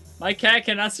 My cat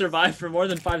cannot survive for more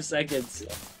than 5 seconds.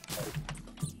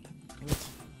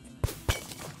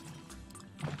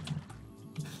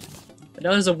 I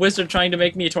know there's a wizard trying to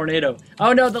make me a tornado.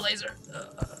 Oh no, the laser!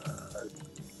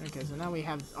 Okay, so now we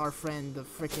have our friend, the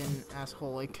frickin'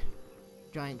 assholic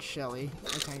giant Shelly.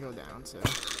 I can't go down, so.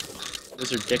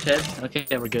 Wizard dickhead? Okay,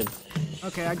 yeah, we're good.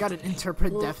 Okay, I got an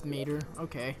interpret depth meter.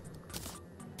 Okay.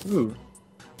 Ooh.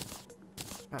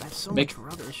 God, I have so Make-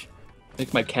 much rubbish.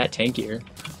 Make my cat tankier.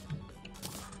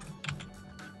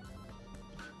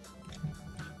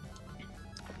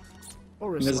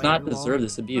 Forest He does Slayer, not lol. deserve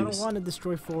this I abuse. don't want to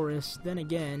destroy forests. Then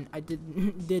again, I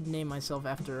did name myself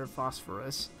after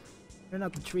Phosphorus. You're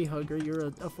not the tree hugger, you're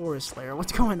a forest slayer.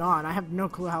 What's going on? I have no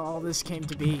clue how all this came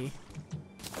to be.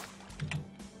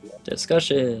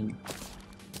 Discussion.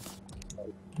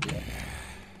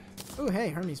 Oh, hey,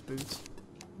 Hermes boots.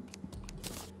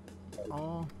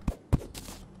 Oh,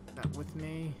 that with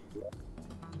me.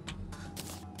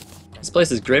 This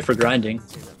place is great for grinding.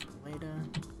 Save that for later.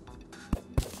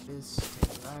 This,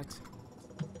 take that.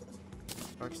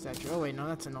 Dark statue. Oh wait, no,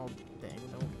 that's an old thing.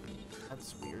 No,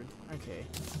 that's weird. Okay,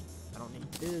 I don't need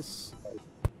this.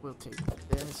 We'll take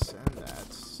this and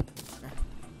that.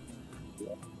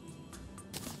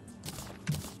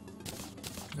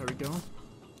 There we go.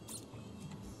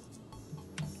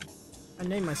 I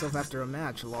named myself after a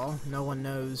match, lol. No one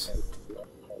knows.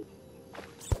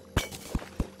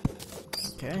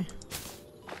 Okay.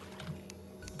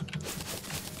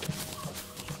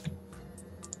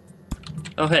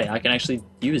 Oh hey, I can actually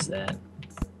use that.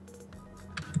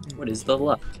 What is the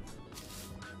luck?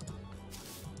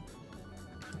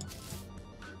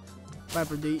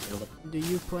 Viper, do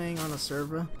you playing on a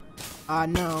server?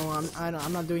 No,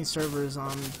 I'm not doing servers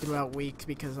throughout weeks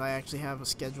because I actually have a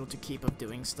schedule to keep of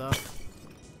doing stuff.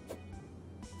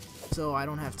 So I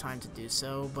don't have time to do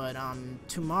so, but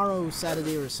tomorrow,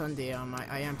 Saturday or Sunday,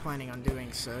 I am planning on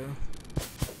doing so.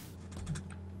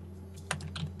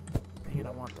 Dang it,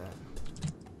 I want that.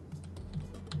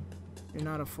 You're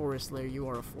not a forest layer, you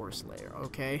are a forest layer.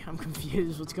 Okay, I'm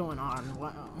confused. What's going on?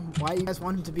 Why you guys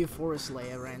want him to be a forest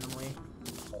layer randomly?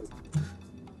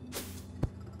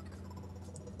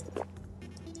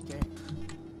 Okay.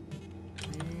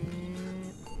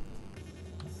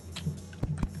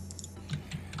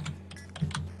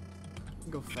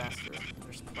 Go faster.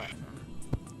 There's platinum.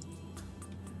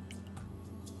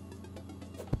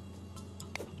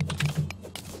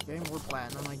 Okay, more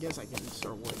platinum. I guess I can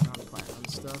start working on platinum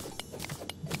stuff.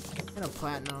 And a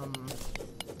platinum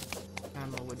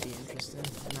ammo would be interesting.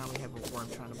 And now we have a worm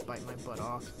trying to bite my butt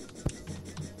off.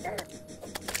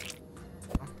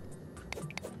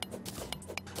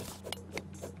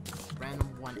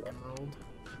 Random 1 emerald.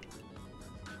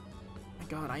 My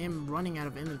god, I am running out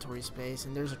of inventory space,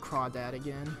 and there's a crawdad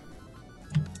again.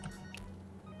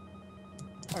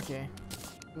 Okay.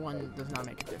 1 does not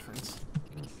make a difference.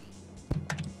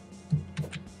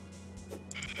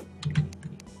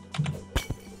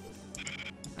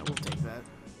 I will take that.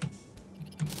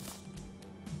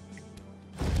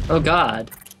 Oh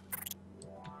god.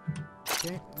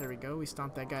 Okay, there we go. We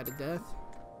stomped that guy to death.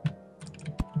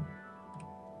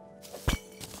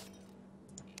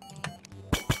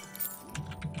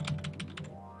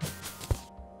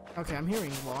 Okay, I'm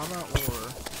hearing lava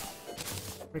or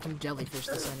freaking jellyfish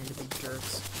deciding to be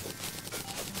jerks.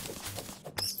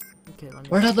 Okay, let me.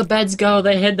 Where did the beds go?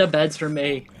 They hid the beds from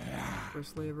me.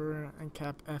 First labor and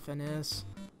cap FNS.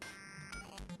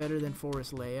 Better than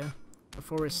Forest Leia. A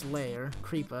Forest Layer.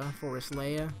 Creeper. Forest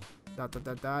Leia. Dot dot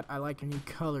dot dot. I like your new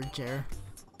color, Jer.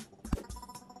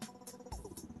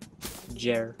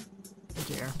 Jer.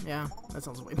 Jer. Yeah, that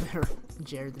sounds way better.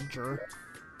 Jer than Jer.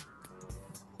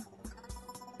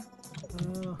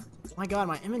 My god,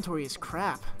 my inventory is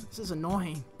crap. This is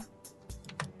annoying.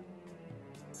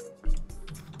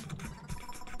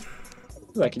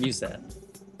 Ooh, I could use that.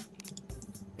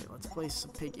 Okay, let's place a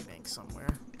piggy bank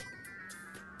somewhere.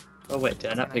 Oh wait,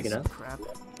 did I not pick it up? Crap.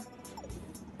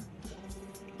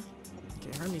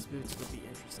 Okay, Hermes boots would be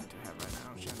interesting to have right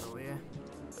now, Chandelier.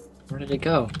 Where did it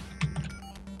go?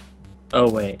 Oh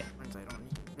wait. Ones I don't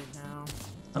need right now.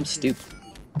 I'm stupid.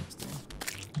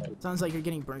 Sounds like you're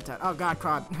getting burnt out. Oh god,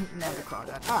 Crod. Another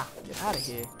Crawdad. Ah, get out of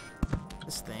here.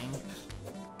 This thing.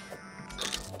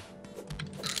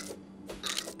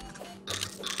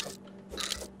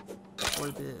 Or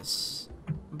this.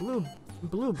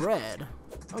 Blue bread.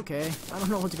 Okay, I don't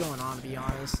know what's going on, to be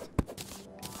honest.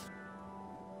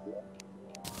 Okay,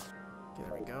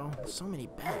 there we go. So many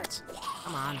bats.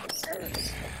 Come on. There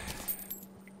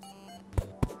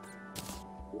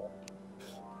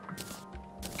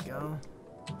we go.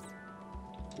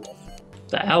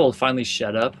 The owl finally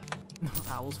shut up.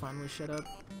 Owls finally shut up.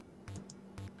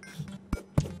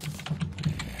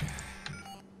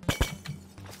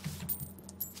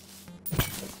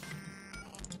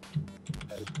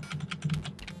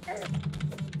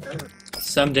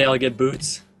 Someday I'll get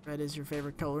boots. Red is your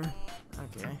favorite color?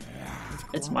 Okay. That's cool.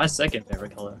 It's my second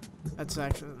favorite color. That's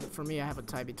actually, for me, I have a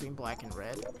tie between black and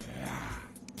red.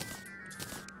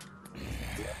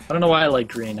 I don't know why I like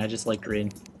green, I just like green.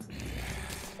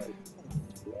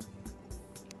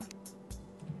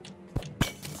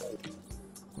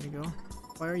 There you go.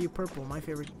 Why are you purple? My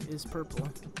favorite is purple.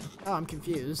 Oh, I'm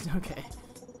confused. Okay.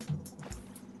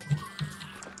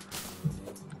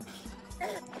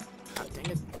 God dang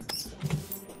it.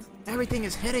 Everything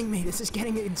is hitting me. This is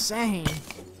getting insane.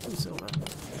 Ooh, silver.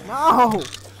 No!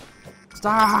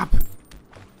 Stop!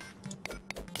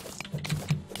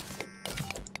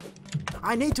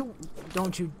 I need to...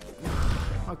 Don't you...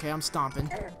 Okay, I'm stomping.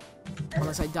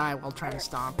 Unless I die while trying to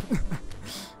stomp.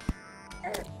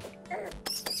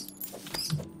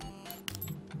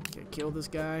 Okay, kill this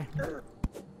guy.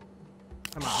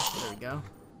 Come on, there we go.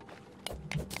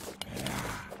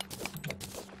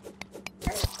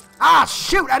 Ah,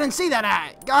 shoot! I didn't see that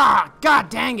eye! Ah, god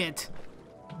dang it!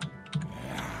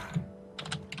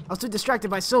 I was too distracted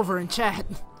by silver and chat.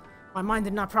 My mind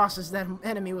did not process that an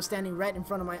enemy was standing right in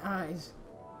front of my eyes.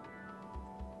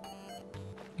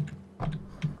 I'm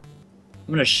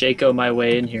gonna Shaco my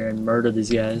way in here and murder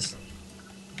these guys.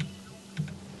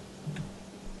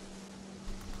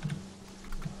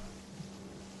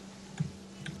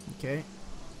 Okay.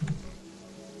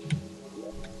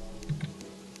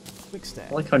 Quick stat.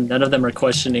 I like how none of them are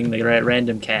questioning the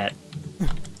random cat.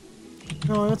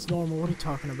 No, that's normal. What are you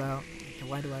talking about? Okay,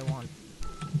 why do I want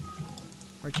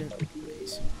merchant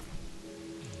raise?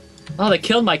 Oh, they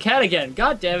killed my cat again!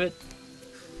 God damn it!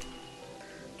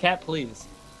 Cat, please.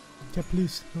 Cat,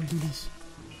 please don't do this.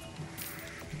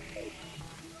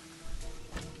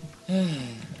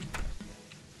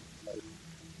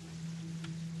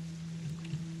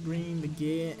 Green,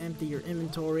 begin, empty your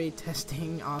inventory,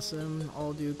 testing, awesome,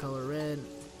 all do color red.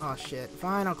 Oh shit,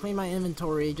 fine, I'll clean my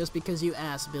inventory just because you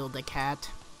asked, Bill the cat.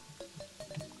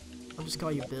 I'll just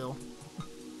call you Bill.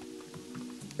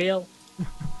 Bill.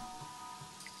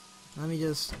 Let me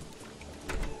just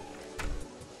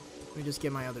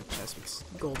get my other chest because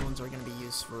gold ones are gonna be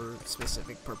used for a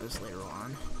specific purpose later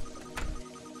on.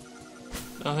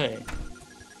 Oh hey.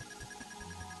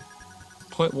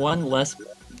 0.1 less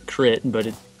crit, but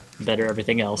it better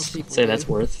everything else. Say that's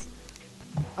worth.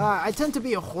 I tend to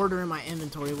be a hoarder in my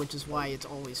inventory, which is why it's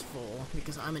always full.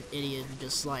 Because I'm an idiot who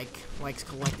just likes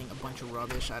collecting a bunch of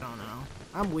rubbish. I don't know.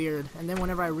 I'm weird, and then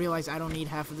whenever I realize I don't need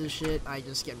half of this shit, I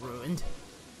just get ruined.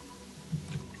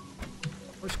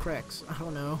 Where's Crex? I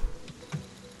don't know.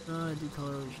 I do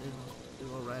color.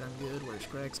 Alright, I'm good. Where's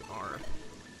Crex? R.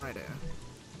 Right there.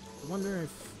 I wonder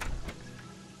if.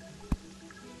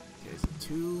 Okay, is it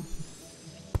 2?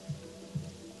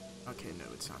 Okay, no,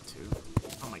 it's not 2.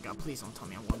 Oh my god, please don't tell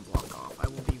me I'm 1 block off. I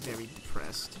will be very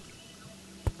depressed.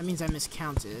 That means I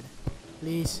miscounted.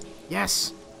 Please.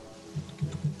 Yes!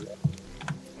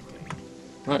 Okay.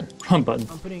 What? Wrong button.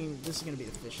 I'm putting... This is gonna be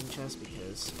the fishing chest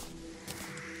because...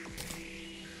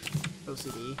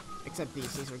 OCD. Except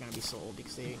these are gonna be sold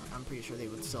because I'm pretty sure they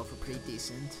would sell for pretty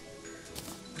decent.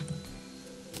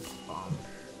 Bomb.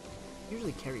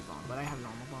 Usually carry bomb, but I have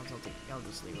normal bombs. I'll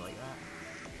just leave it like that.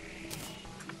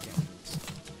 Yeah,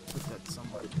 put that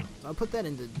somewhere. So I'll put that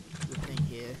into the thing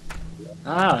here.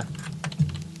 Ah.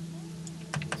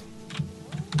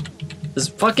 This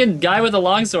fucking guy with a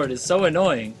longsword is so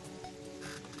annoying.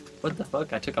 What the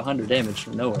fuck? I took 100 damage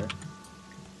from nowhere.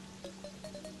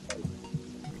 There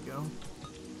we go.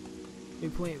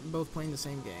 We both playing the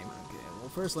same game. Okay, well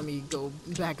first let me go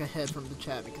back ahead from the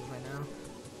chat because right now,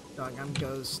 dog, I'm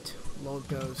Ghost, Load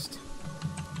Ghost,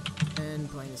 and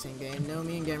playing the same game. No,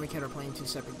 me and Gamercat are playing 2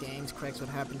 separate games. Crex, what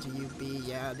happened to you, B?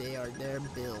 Yeah, they are there.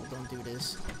 Bill, don't do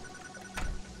this.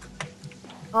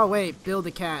 Oh wait, build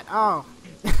a cat. Oh.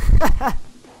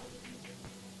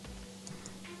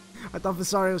 I thought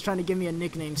Visario was trying to give me a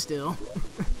nickname still.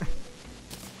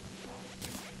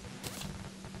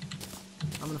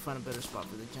 I'm gonna find a better spot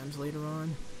for the gems later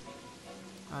on.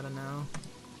 I don't know.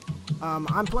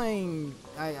 I'm playing...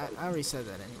 I already said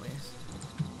that anyways.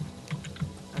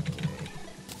 Okay.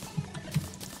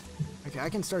 Okay, I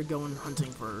can start going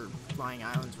hunting for flying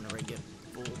islands whenever I get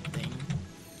full thing.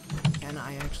 Can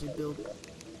I actually build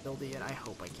it yet? I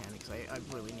hope I can, because I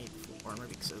really need full armor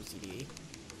because of OCD.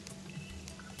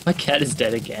 My cat is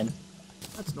dead again.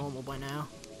 That's normal by now.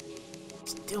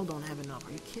 Still don't have enough.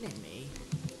 Are you kidding me?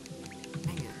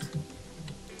 Dang it.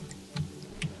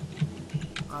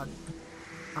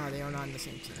 They are not in the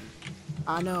same team.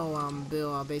 I know,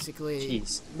 Bill, basically,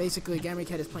 Gamma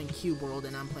Cat is playing Cube World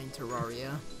and I'm playing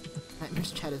Terraria.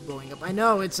 Nightmare's chat is blowing up. I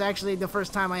know, it's actually the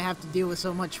first time I have to deal with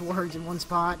so much words in one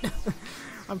spot.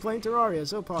 I'm playing Terraria,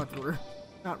 so popular.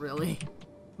 Not really.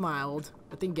 Mild.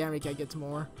 I think Gamma Cat gets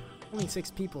more. Only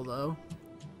 6 people, though.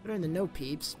 Better than no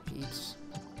peeps. Peeps.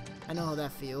 I know how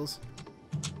that feels.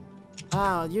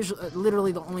 Usually,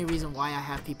 literally the only reason why I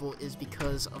have people is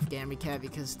because of Gamma Cat,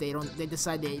 because they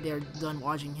decide they're done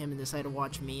watching him and decide to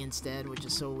watch me instead, which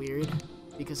is so weird.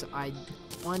 Because I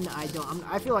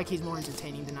feel like he's more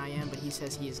entertaining than I am, but he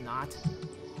says he is not.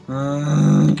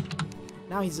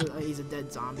 Now he's a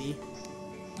dead zombie.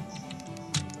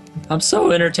 I'm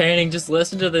so entertaining, just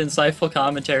listen to the insightful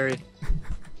commentary.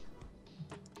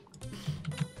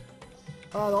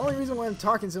 The only reason why I'm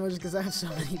talking so much is because I have so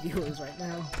many viewers right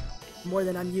now. More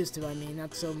than I'm used to, I mean,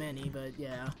 not so many, but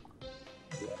yeah.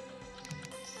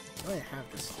 I have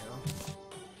this still.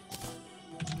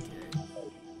 Okay.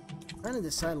 I'm trying to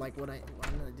decide, like, what I'm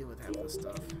gonna do with half this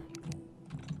stuff.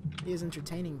 He is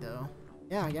entertaining, though.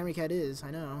 Yeah, Gamma Cat is, I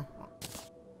know.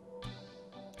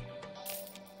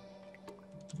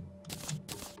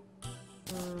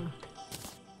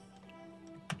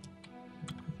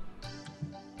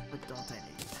 What don't I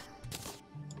need?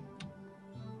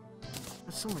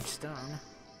 There's so much stone.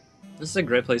 This is a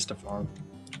great place to farm.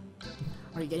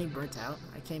 Are you getting burnt out?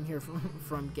 I came here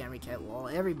from Gamma Cat lol.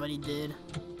 Everybody did.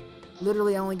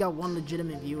 Literally, I only got one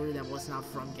legitimate viewer that was not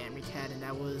from Gamma Cat, and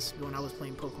that was when I was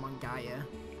playing Pokemon Gaia.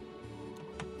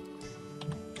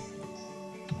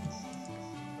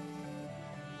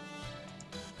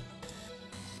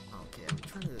 Okay, I'm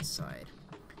trying to decide.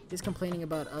 He's complaining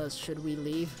about us. Should we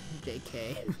leave?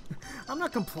 JK. I'm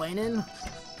not complaining.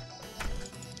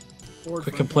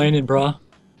 Quit complaining, brah.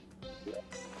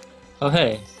 Oh,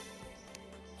 hey.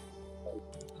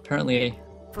 Apparently...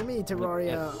 For me,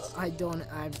 Terraria,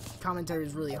 commentary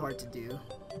is really hard to do.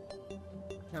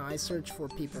 No, I search for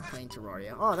people playing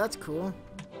Terraria. Oh, that's cool.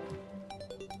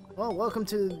 Well, welcome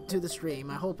to the stream.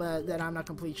 I hope that I'm not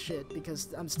complete shit, because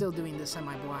I'm still doing this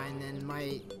semi-blind, and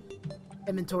my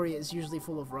inventory is usually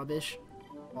full of rubbish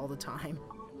all the time.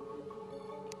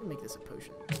 Let me make this a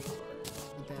potion.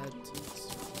 That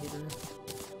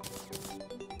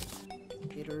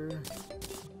Hater.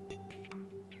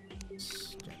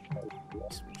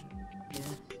 Yeah.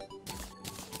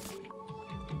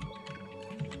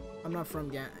 I'm not from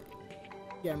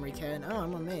Gamma Cat. Oh,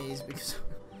 I'm amazed because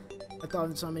I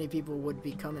thought so many people would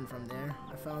be coming from there.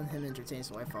 I found him entertaining,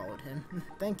 so I followed him.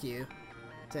 Thank you.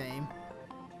 Same.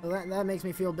 Well, that makes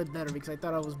me feel a bit better because I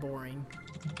thought I was boring.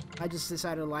 I just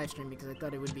decided to live stream because I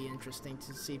thought it would be interesting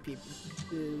to see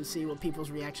what people's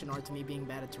reaction are to me being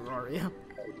bad at Terraria.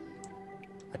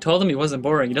 I told him he wasn't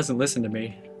boring. He doesn't listen to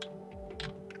me.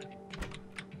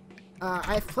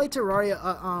 I've played Terraria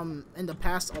in the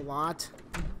past a lot,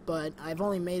 but I've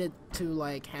only made it to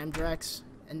like Hamdrax,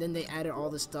 and then they added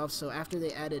all this stuff. So after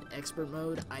they added expert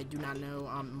mode, I do not know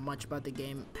much about the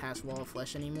game past Wall of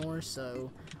Flesh anymore.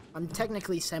 So I'm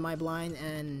technically semi-blind,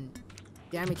 and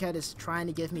Gamma Cat is trying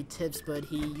to give me tips, but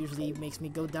he usually makes me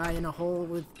go die in a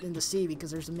hole in the sea because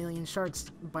there's a million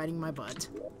sharks biting my butt.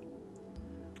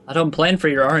 I don't plan for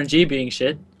your RNG being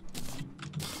shit.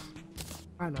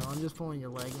 I know, I'm just pulling your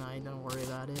leg, Knight. Don't worry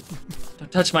about it.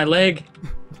 Don't touch my leg.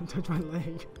 Don't touch my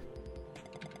leg.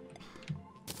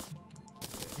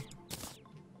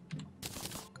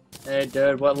 Hey,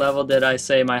 dude, what level did I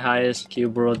say my highest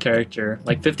Cube World character?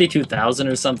 Like 52,000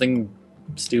 or something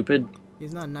stupid?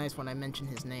 He's not nice when I mention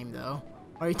his name, though.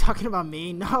 Are you talking about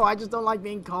me? No, I just don't like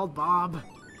being called Bob.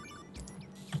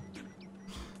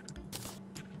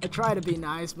 I try to be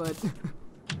nice, but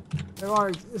there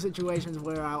are situations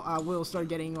where I will start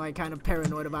getting, like, kind of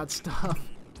paranoid about stuff.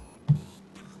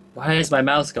 Why is my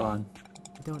mouse gone?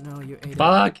 I don't know, you ate it.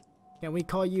 Fuck! Can we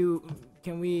call you...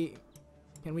 Can we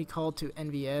call to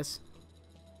NVS?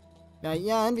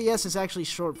 Yeah, NVS is actually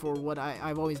short for what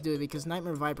I've always do, because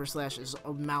Nightmare Viper Slash is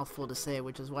a mouthful to say,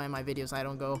 which is why in my videos I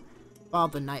don't go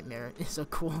Bob the Nightmare. It's a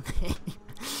cool name.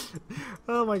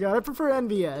 Oh my god, I prefer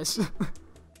NVS.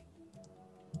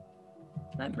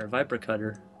 Nightmare Viper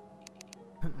Cutter.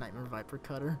 Nightmare Viper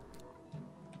Cutter.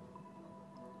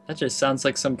 That just sounds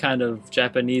like some kind of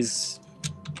Japanese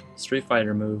Street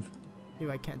Fighter move.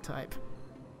 Ew, I can't type.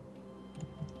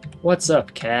 What's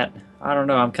up, cat? I don't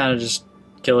know, I'm kind of just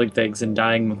killing things and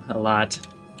dying a lot.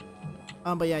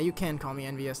 But yeah, you can call me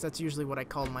NVS. That's usually what I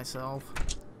call myself.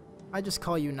 I just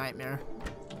call you Nightmare.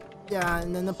 Yeah,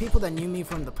 and then the people that knew me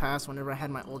from the past, whenever I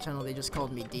had my old channel, they just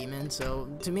called me Demon. So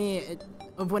to me,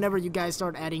 whenever you guys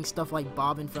start adding stuff like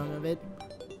Bob in front of it,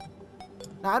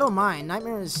 I don't mind.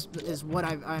 Nightmare is what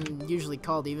I'm usually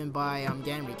called, even by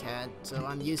Ganry Cat, so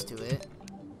I'm used to it.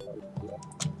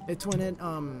 It's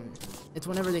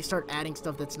whenever they start adding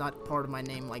stuff that's not part of my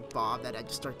name, like Bob, that I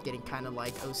just start getting kind of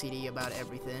like OCD about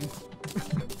everything.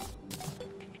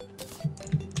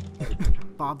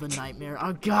 Bob the Nightmare.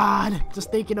 Oh god!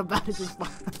 Just thinking about it just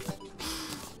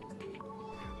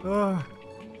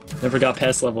Never got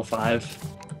past level 5.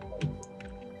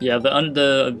 Yeah,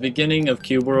 the beginning of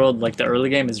Cube World, like the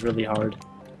early game, is really hard.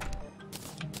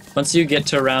 Once you get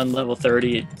to around level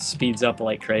 30, it speeds up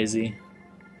like crazy.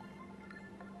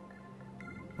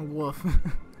 Woof.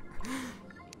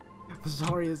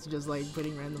 Sorry, it's just like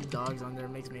putting random dogs on there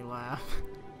makes me laugh.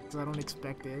 Because I don't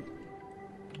expect it.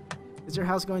 Is your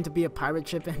house going to be a pirate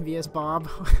ship, NVS Bob?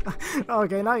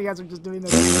 Okay, now you guys are just doing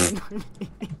this.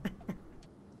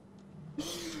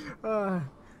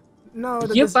 No.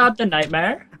 You Bob the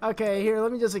Nightmare? Okay, here,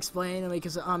 let me just explain.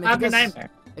 Because Bob the Nightmare.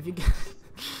 If you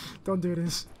don't do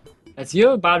this. That's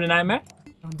you, Bob the Nightmare?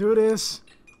 Don't do this.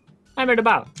 Nightmare the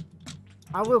Bob.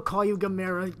 I will call you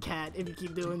Gamera Cat if you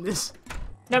keep doing this.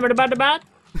 Nightmare the Bob?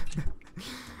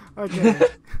 Okay.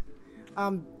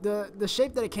 The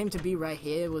shape that it came to be right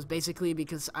here was basically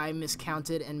because I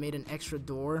miscounted and made an extra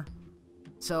door.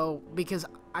 So, because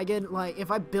I get, like,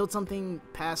 if I build something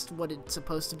past what it's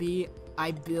supposed to be,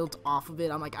 I built off of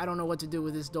it. I'm like, I don't know what to do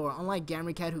with this door. Unlike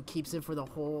Gamry Cat, who keeps it for the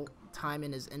whole time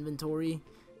in his inventory,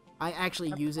 I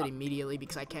actually use it immediately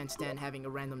because I can't stand having a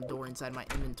random door inside my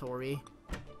inventory.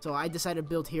 So I decided to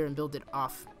build here and build it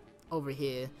off over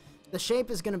here. The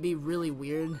shape is going to be really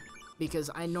weird because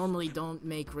I normally don't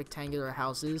make rectangular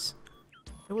houses.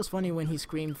 It was funny when he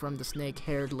screamed from the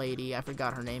snake-haired lady. I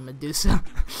forgot her name, Medusa.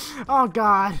 Oh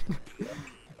god.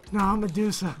 No,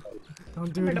 Medusa.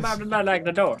 Don't do this. Not like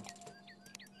the door.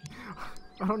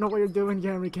 I don't know what you're doing,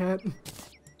 Gamry Cat.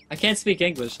 I can't speak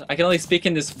English. I can only speak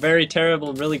in this very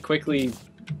terrible, really quickly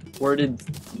worded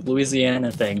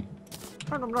Louisiana thing.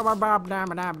 Nightmare the Bob.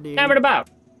 Nightmare the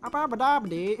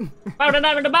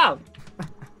Bob.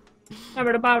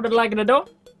 Nightmare the Bob like the door.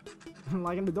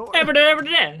 Liking the door. Nightmare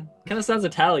the kind of sounds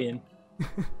Italian.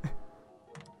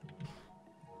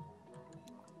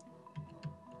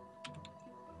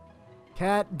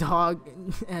 Cat, dog,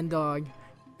 and dog.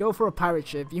 Go for a pirate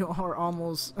ship. You are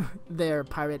almost there,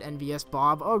 Pirate NVS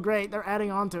Bob. Oh great, they're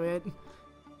adding on to it.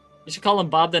 You should call him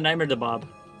Bob the Nightmare the Bob.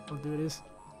 Don't do this.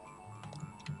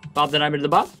 Bob the Nightmare the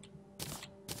Bob?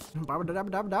 Bob da da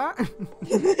da da.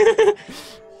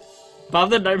 Bob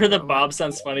the Nightmare the Bob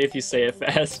sounds funny if you say it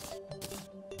fast.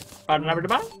 Bob the Nightmare the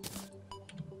Bob?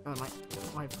 Oh,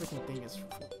 my freaking thing is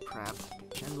crap.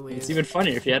 Chandelier. It's even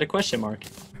funnier if you had a question mark.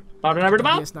 Bob the Nightmare the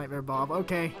Bob? Yes, Nightmare Bob.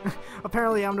 Okay.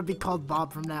 Apparently I'm gonna be called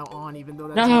Bob from now on, even though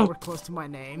that's No. more close to my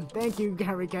name. Thank you,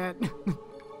 Gary Cat.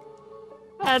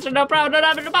 That's no problem,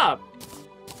 Nightmare the Bob.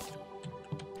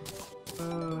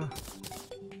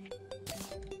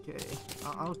 Okay.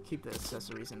 I'll keep the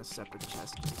accessories in a separate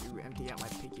chest just to empty out my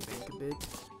piggy bank a bit.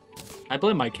 I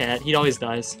blame my cat. He always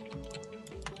dies.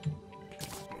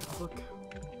 Okay, look.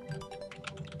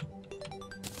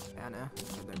 Anna,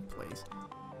 and then plays.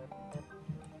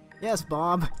 Yes,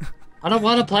 Bob. I don't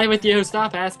want to play with you.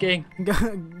 Stop asking.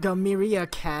 Gamiria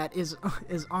Cat is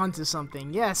onto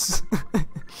something. Yes.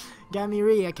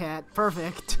 Gamiria Cat.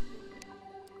 Perfect.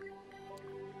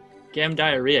 Gam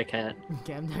Diarrhea Cat.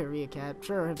 Gam Diarrhea Cat.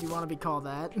 Sure, if you want to be called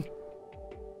that.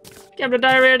 Gam the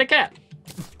Diarrhea the Cat.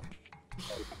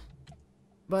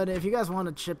 But if you guys want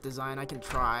a ship design, I can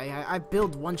try. I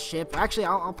build one ship. Actually,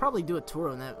 I'll probably do a tour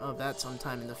of that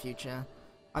sometime in the future.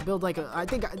 I build like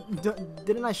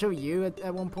didn't I show you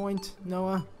at one point,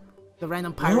 Noah? The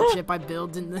random pirate ship I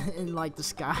built in like the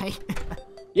sky.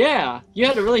 Yeah, you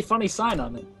had a really funny sign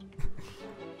on it.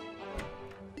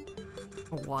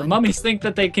 One. The mummies think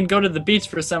that they can go to the beach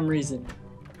for some reason.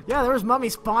 Yeah, there was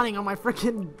mummies spawning on my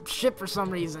freaking ship for some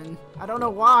reason. I don't know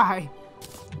why.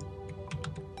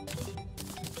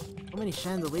 So many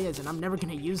chandeliers, and I'm never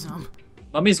gonna use them.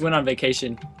 Mummies went on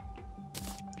vacation.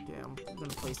 Okay, I'm gonna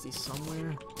place these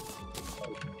somewhere.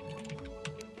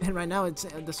 And right now,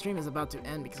 the stream is about to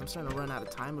end because I'm starting to run out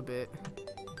of time a bit.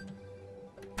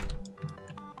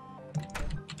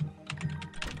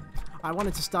 I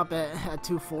wanted to stop at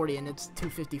 240 and it's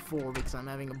 254 because I'm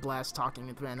having a blast talking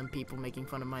with random people making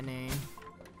fun of my name.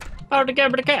 Bob the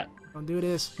Gamber the Cat. Don't do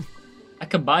this. I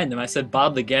combined them. I said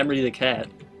Bob the Gamber the Cat.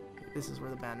 This is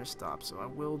where the banner stops, so I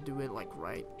will do it like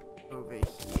right over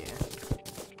here.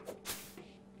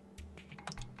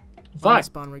 Fuck.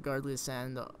 Spawn regardless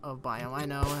and of biome. I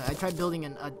know. I tried building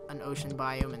an ocean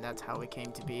biome and that's how it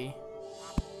came to be.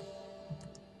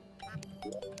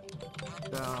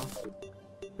 So,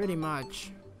 pretty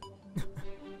much.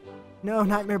 No,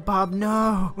 Nightmare Bob,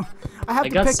 no! I have to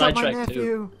pick up my nephew!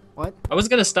 Too. What? I was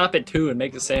gonna stop at 2 and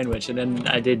make a sandwich, and then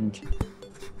I didn't.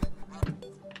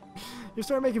 You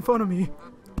started making fun of me.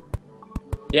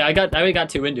 Yeah, I got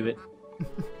too into it.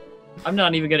 I'm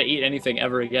not even gonna eat anything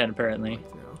ever again, apparently.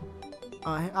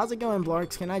 How's it going,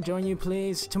 Blarks? Can I join you,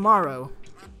 please? Tomorrow.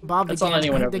 Bob That's all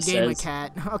anyone ever the Gamer says.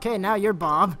 Cat. Okay, now you're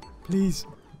Bob. Please.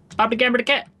 Bob the Gamber the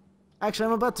Cat! Actually,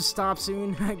 I'm about to stop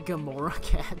soon. Gamora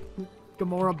Cat.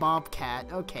 Gamora Bob Cat.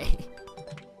 Okay.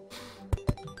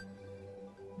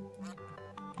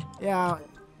 Yeah.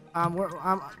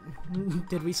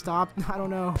 Did we stop? I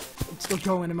don't know. It's still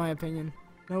going, in my opinion.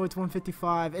 No, it's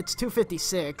 155. It's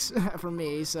 256 for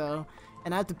me, so...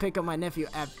 And I have to pick up my nephew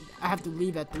I have to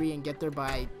leave at 3 and get there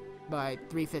by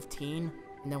 3:15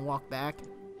 and then walk back.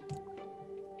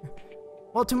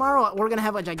 Well, tomorrow we're gonna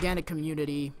have a gigantic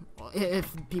community if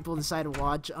people decide to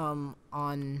watch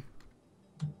on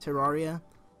Terraria.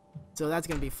 So that's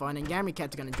gonna be fun, and Gammy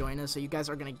Cat's gonna join us, so you guys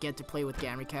are gonna get to play with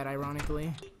Gammy Cat,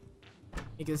 ironically.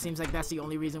 Because it seems like that's the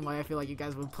only reason why I feel like you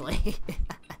guys would play.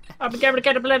 I'm the Gamber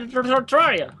Cat to play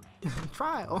Terraria!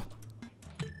 Trial.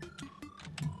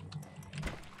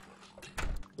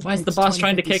 Why is the boss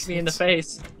trying to kick me in the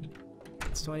face?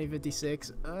 It's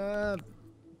 2056.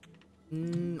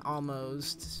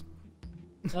 Almost.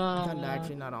 Not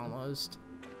actually, not almost.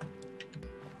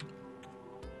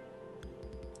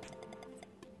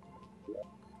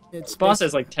 This boss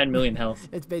has like 10 million health.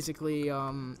 It's basically,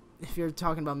 if you're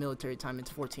talking about military time, it's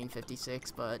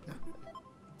 1456, but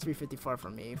 354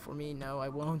 for me. For me, no, I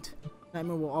won't.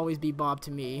 Nightmare will always be Bob to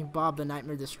me. Bob the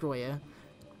Nightmare Destroyer.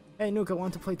 Hey, Nuke, I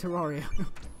want to play Terraria.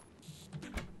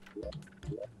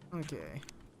 Okay.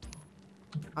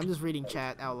 I'm just reading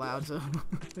chat out loud, so...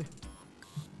 Okay.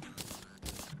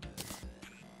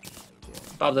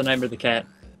 Bob the Nightmare the Cat.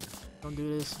 Don't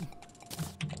do this.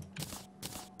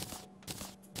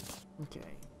 Okay.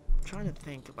 I'm trying to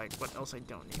think, like, what else I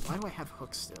don't need. Why do I have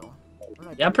hooks still?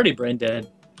 Yeah, I'm pretty brain dead.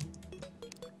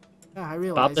 Yeah, I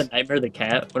realize. Bob the Nightmare the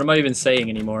Cat? What am I even saying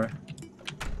anymore?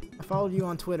 I followed you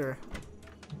on Twitter.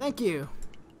 Thank you.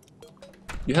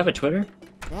 You have a Twitter?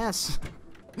 Yes.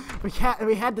 We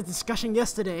had the discussion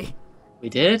yesterday. We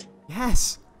did?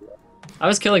 Yes. I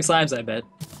was killing slimes, I bet.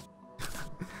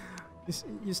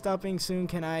 You stopping soon?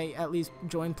 Can I at least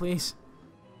join, please?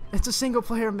 It's a single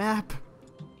player map.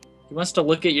 He wants to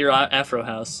look at your Afro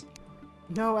house.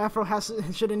 No, Afro house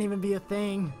shouldn't even be a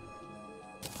thing.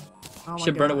 Oh You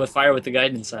should burn it with fire with the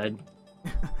guide inside.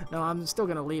 No, I'm still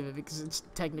gonna leave it because it's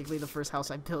technically the first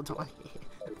house I built on.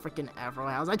 Freaking Afro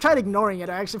house. I tried ignoring it.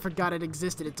 I actually forgot it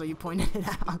existed until you pointed it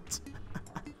out.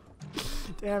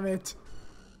 Damn it.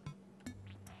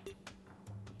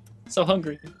 So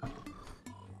hungry.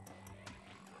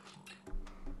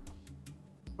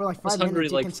 For like 5 minutes. I was hungry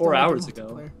you like can 4 still hours make a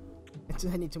ago.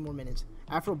 I need 2 more minutes.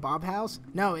 Afro Bob house?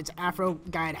 No, it's Afro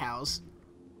Guide house.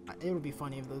 It would be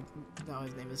funny if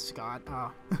his name is Scott.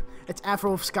 Oh. It's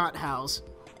Afro Scott house.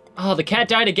 Oh, the cat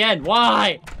died again.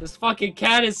 Why? This fucking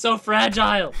cat is so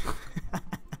fragile.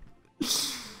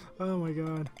 Oh my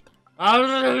god.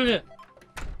 Oh,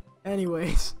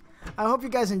 Anyways, I hope you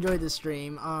guys enjoyed this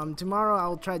stream. Tomorrow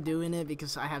I'll try doing it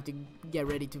because I have to get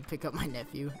ready to pick up my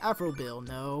nephew. Afro Bill,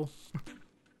 no.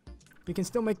 You can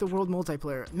still make the world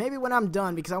multiplayer. Maybe when I'm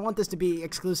done, because I want this to be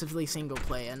exclusively single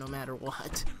player no matter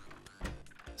what.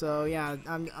 So yeah,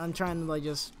 I'm trying to like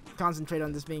just concentrate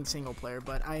on this being single player,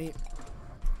 but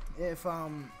if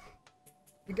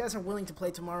you guys are willing to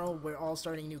play tomorrow, we're all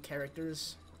starting new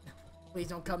characters. Please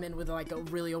don't come in with like a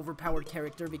really overpowered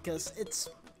character because it's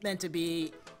meant to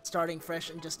be starting fresh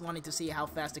and just wanting to see how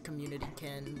fast the community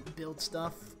can build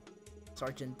stuff.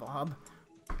 Sergeant Bob.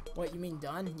 What, you mean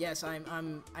done? Yes, I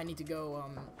need to go,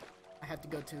 I have to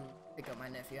go to pick up my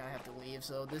nephew. I have to leave.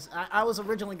 So this, I was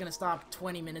originally gonna stop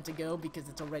 20 minutes ago because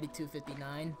it's already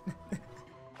 2:59.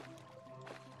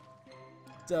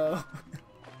 So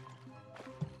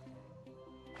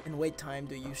And wait time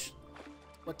do you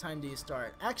what time do you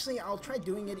start? Actually, I'll try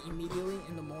doing it immediately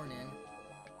in the morning.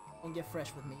 Don't get fresh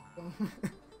with me.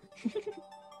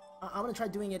 I'm gonna try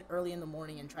doing it early in the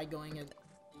morning and try going it.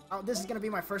 This is gonna be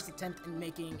my first attempt in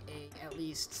making a at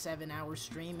least 7-hour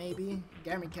stream, maybe.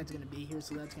 Gamer Cat's gonna be here,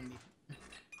 so that's gonna be.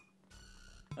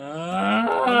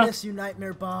 I miss you,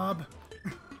 Nightmare Bob.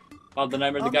 Bob the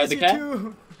Nightmare, the guy, the cat.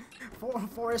 Too.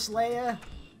 Forest Leia.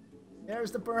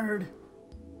 There's the bird.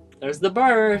 There's the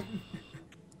bird.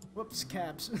 Whoops,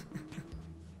 caps.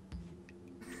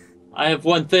 I have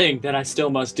one thing that I still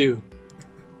must do.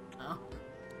 Oh.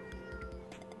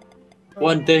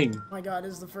 One thing. Oh my god,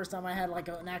 this is the first time I had like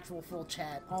an actual full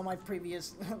chat. All my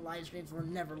previous live streams were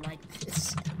never like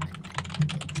this.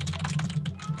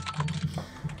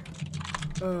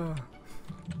 So,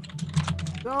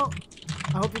 I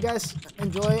hope you guys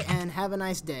enjoy and have a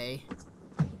nice day.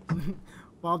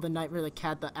 Bob the Nightmare, the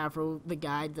cat, the Afro, the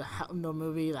guy, the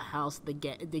movie, the house, the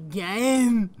game. The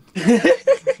game!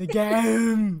 The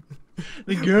game!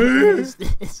 What is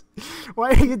this?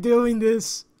 Why are you doing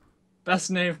this?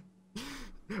 Best name.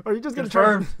 Are you just gonna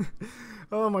Confirm. try?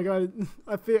 Oh my god,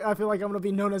 I feel like I'm gonna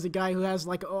be known as a guy who has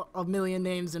like a million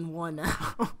names in one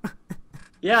now.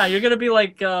 Yeah, you're gonna be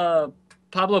like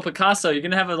Pablo Picasso. You're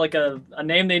gonna have a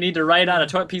name they need to write on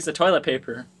a piece of toilet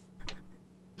paper.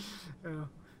 Yeah.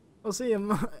 We'll see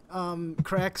you,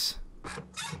 Cracks.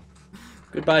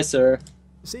 Goodbye, sir.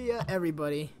 See ya,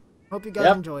 everybody. Hope you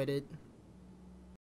guys enjoyed it.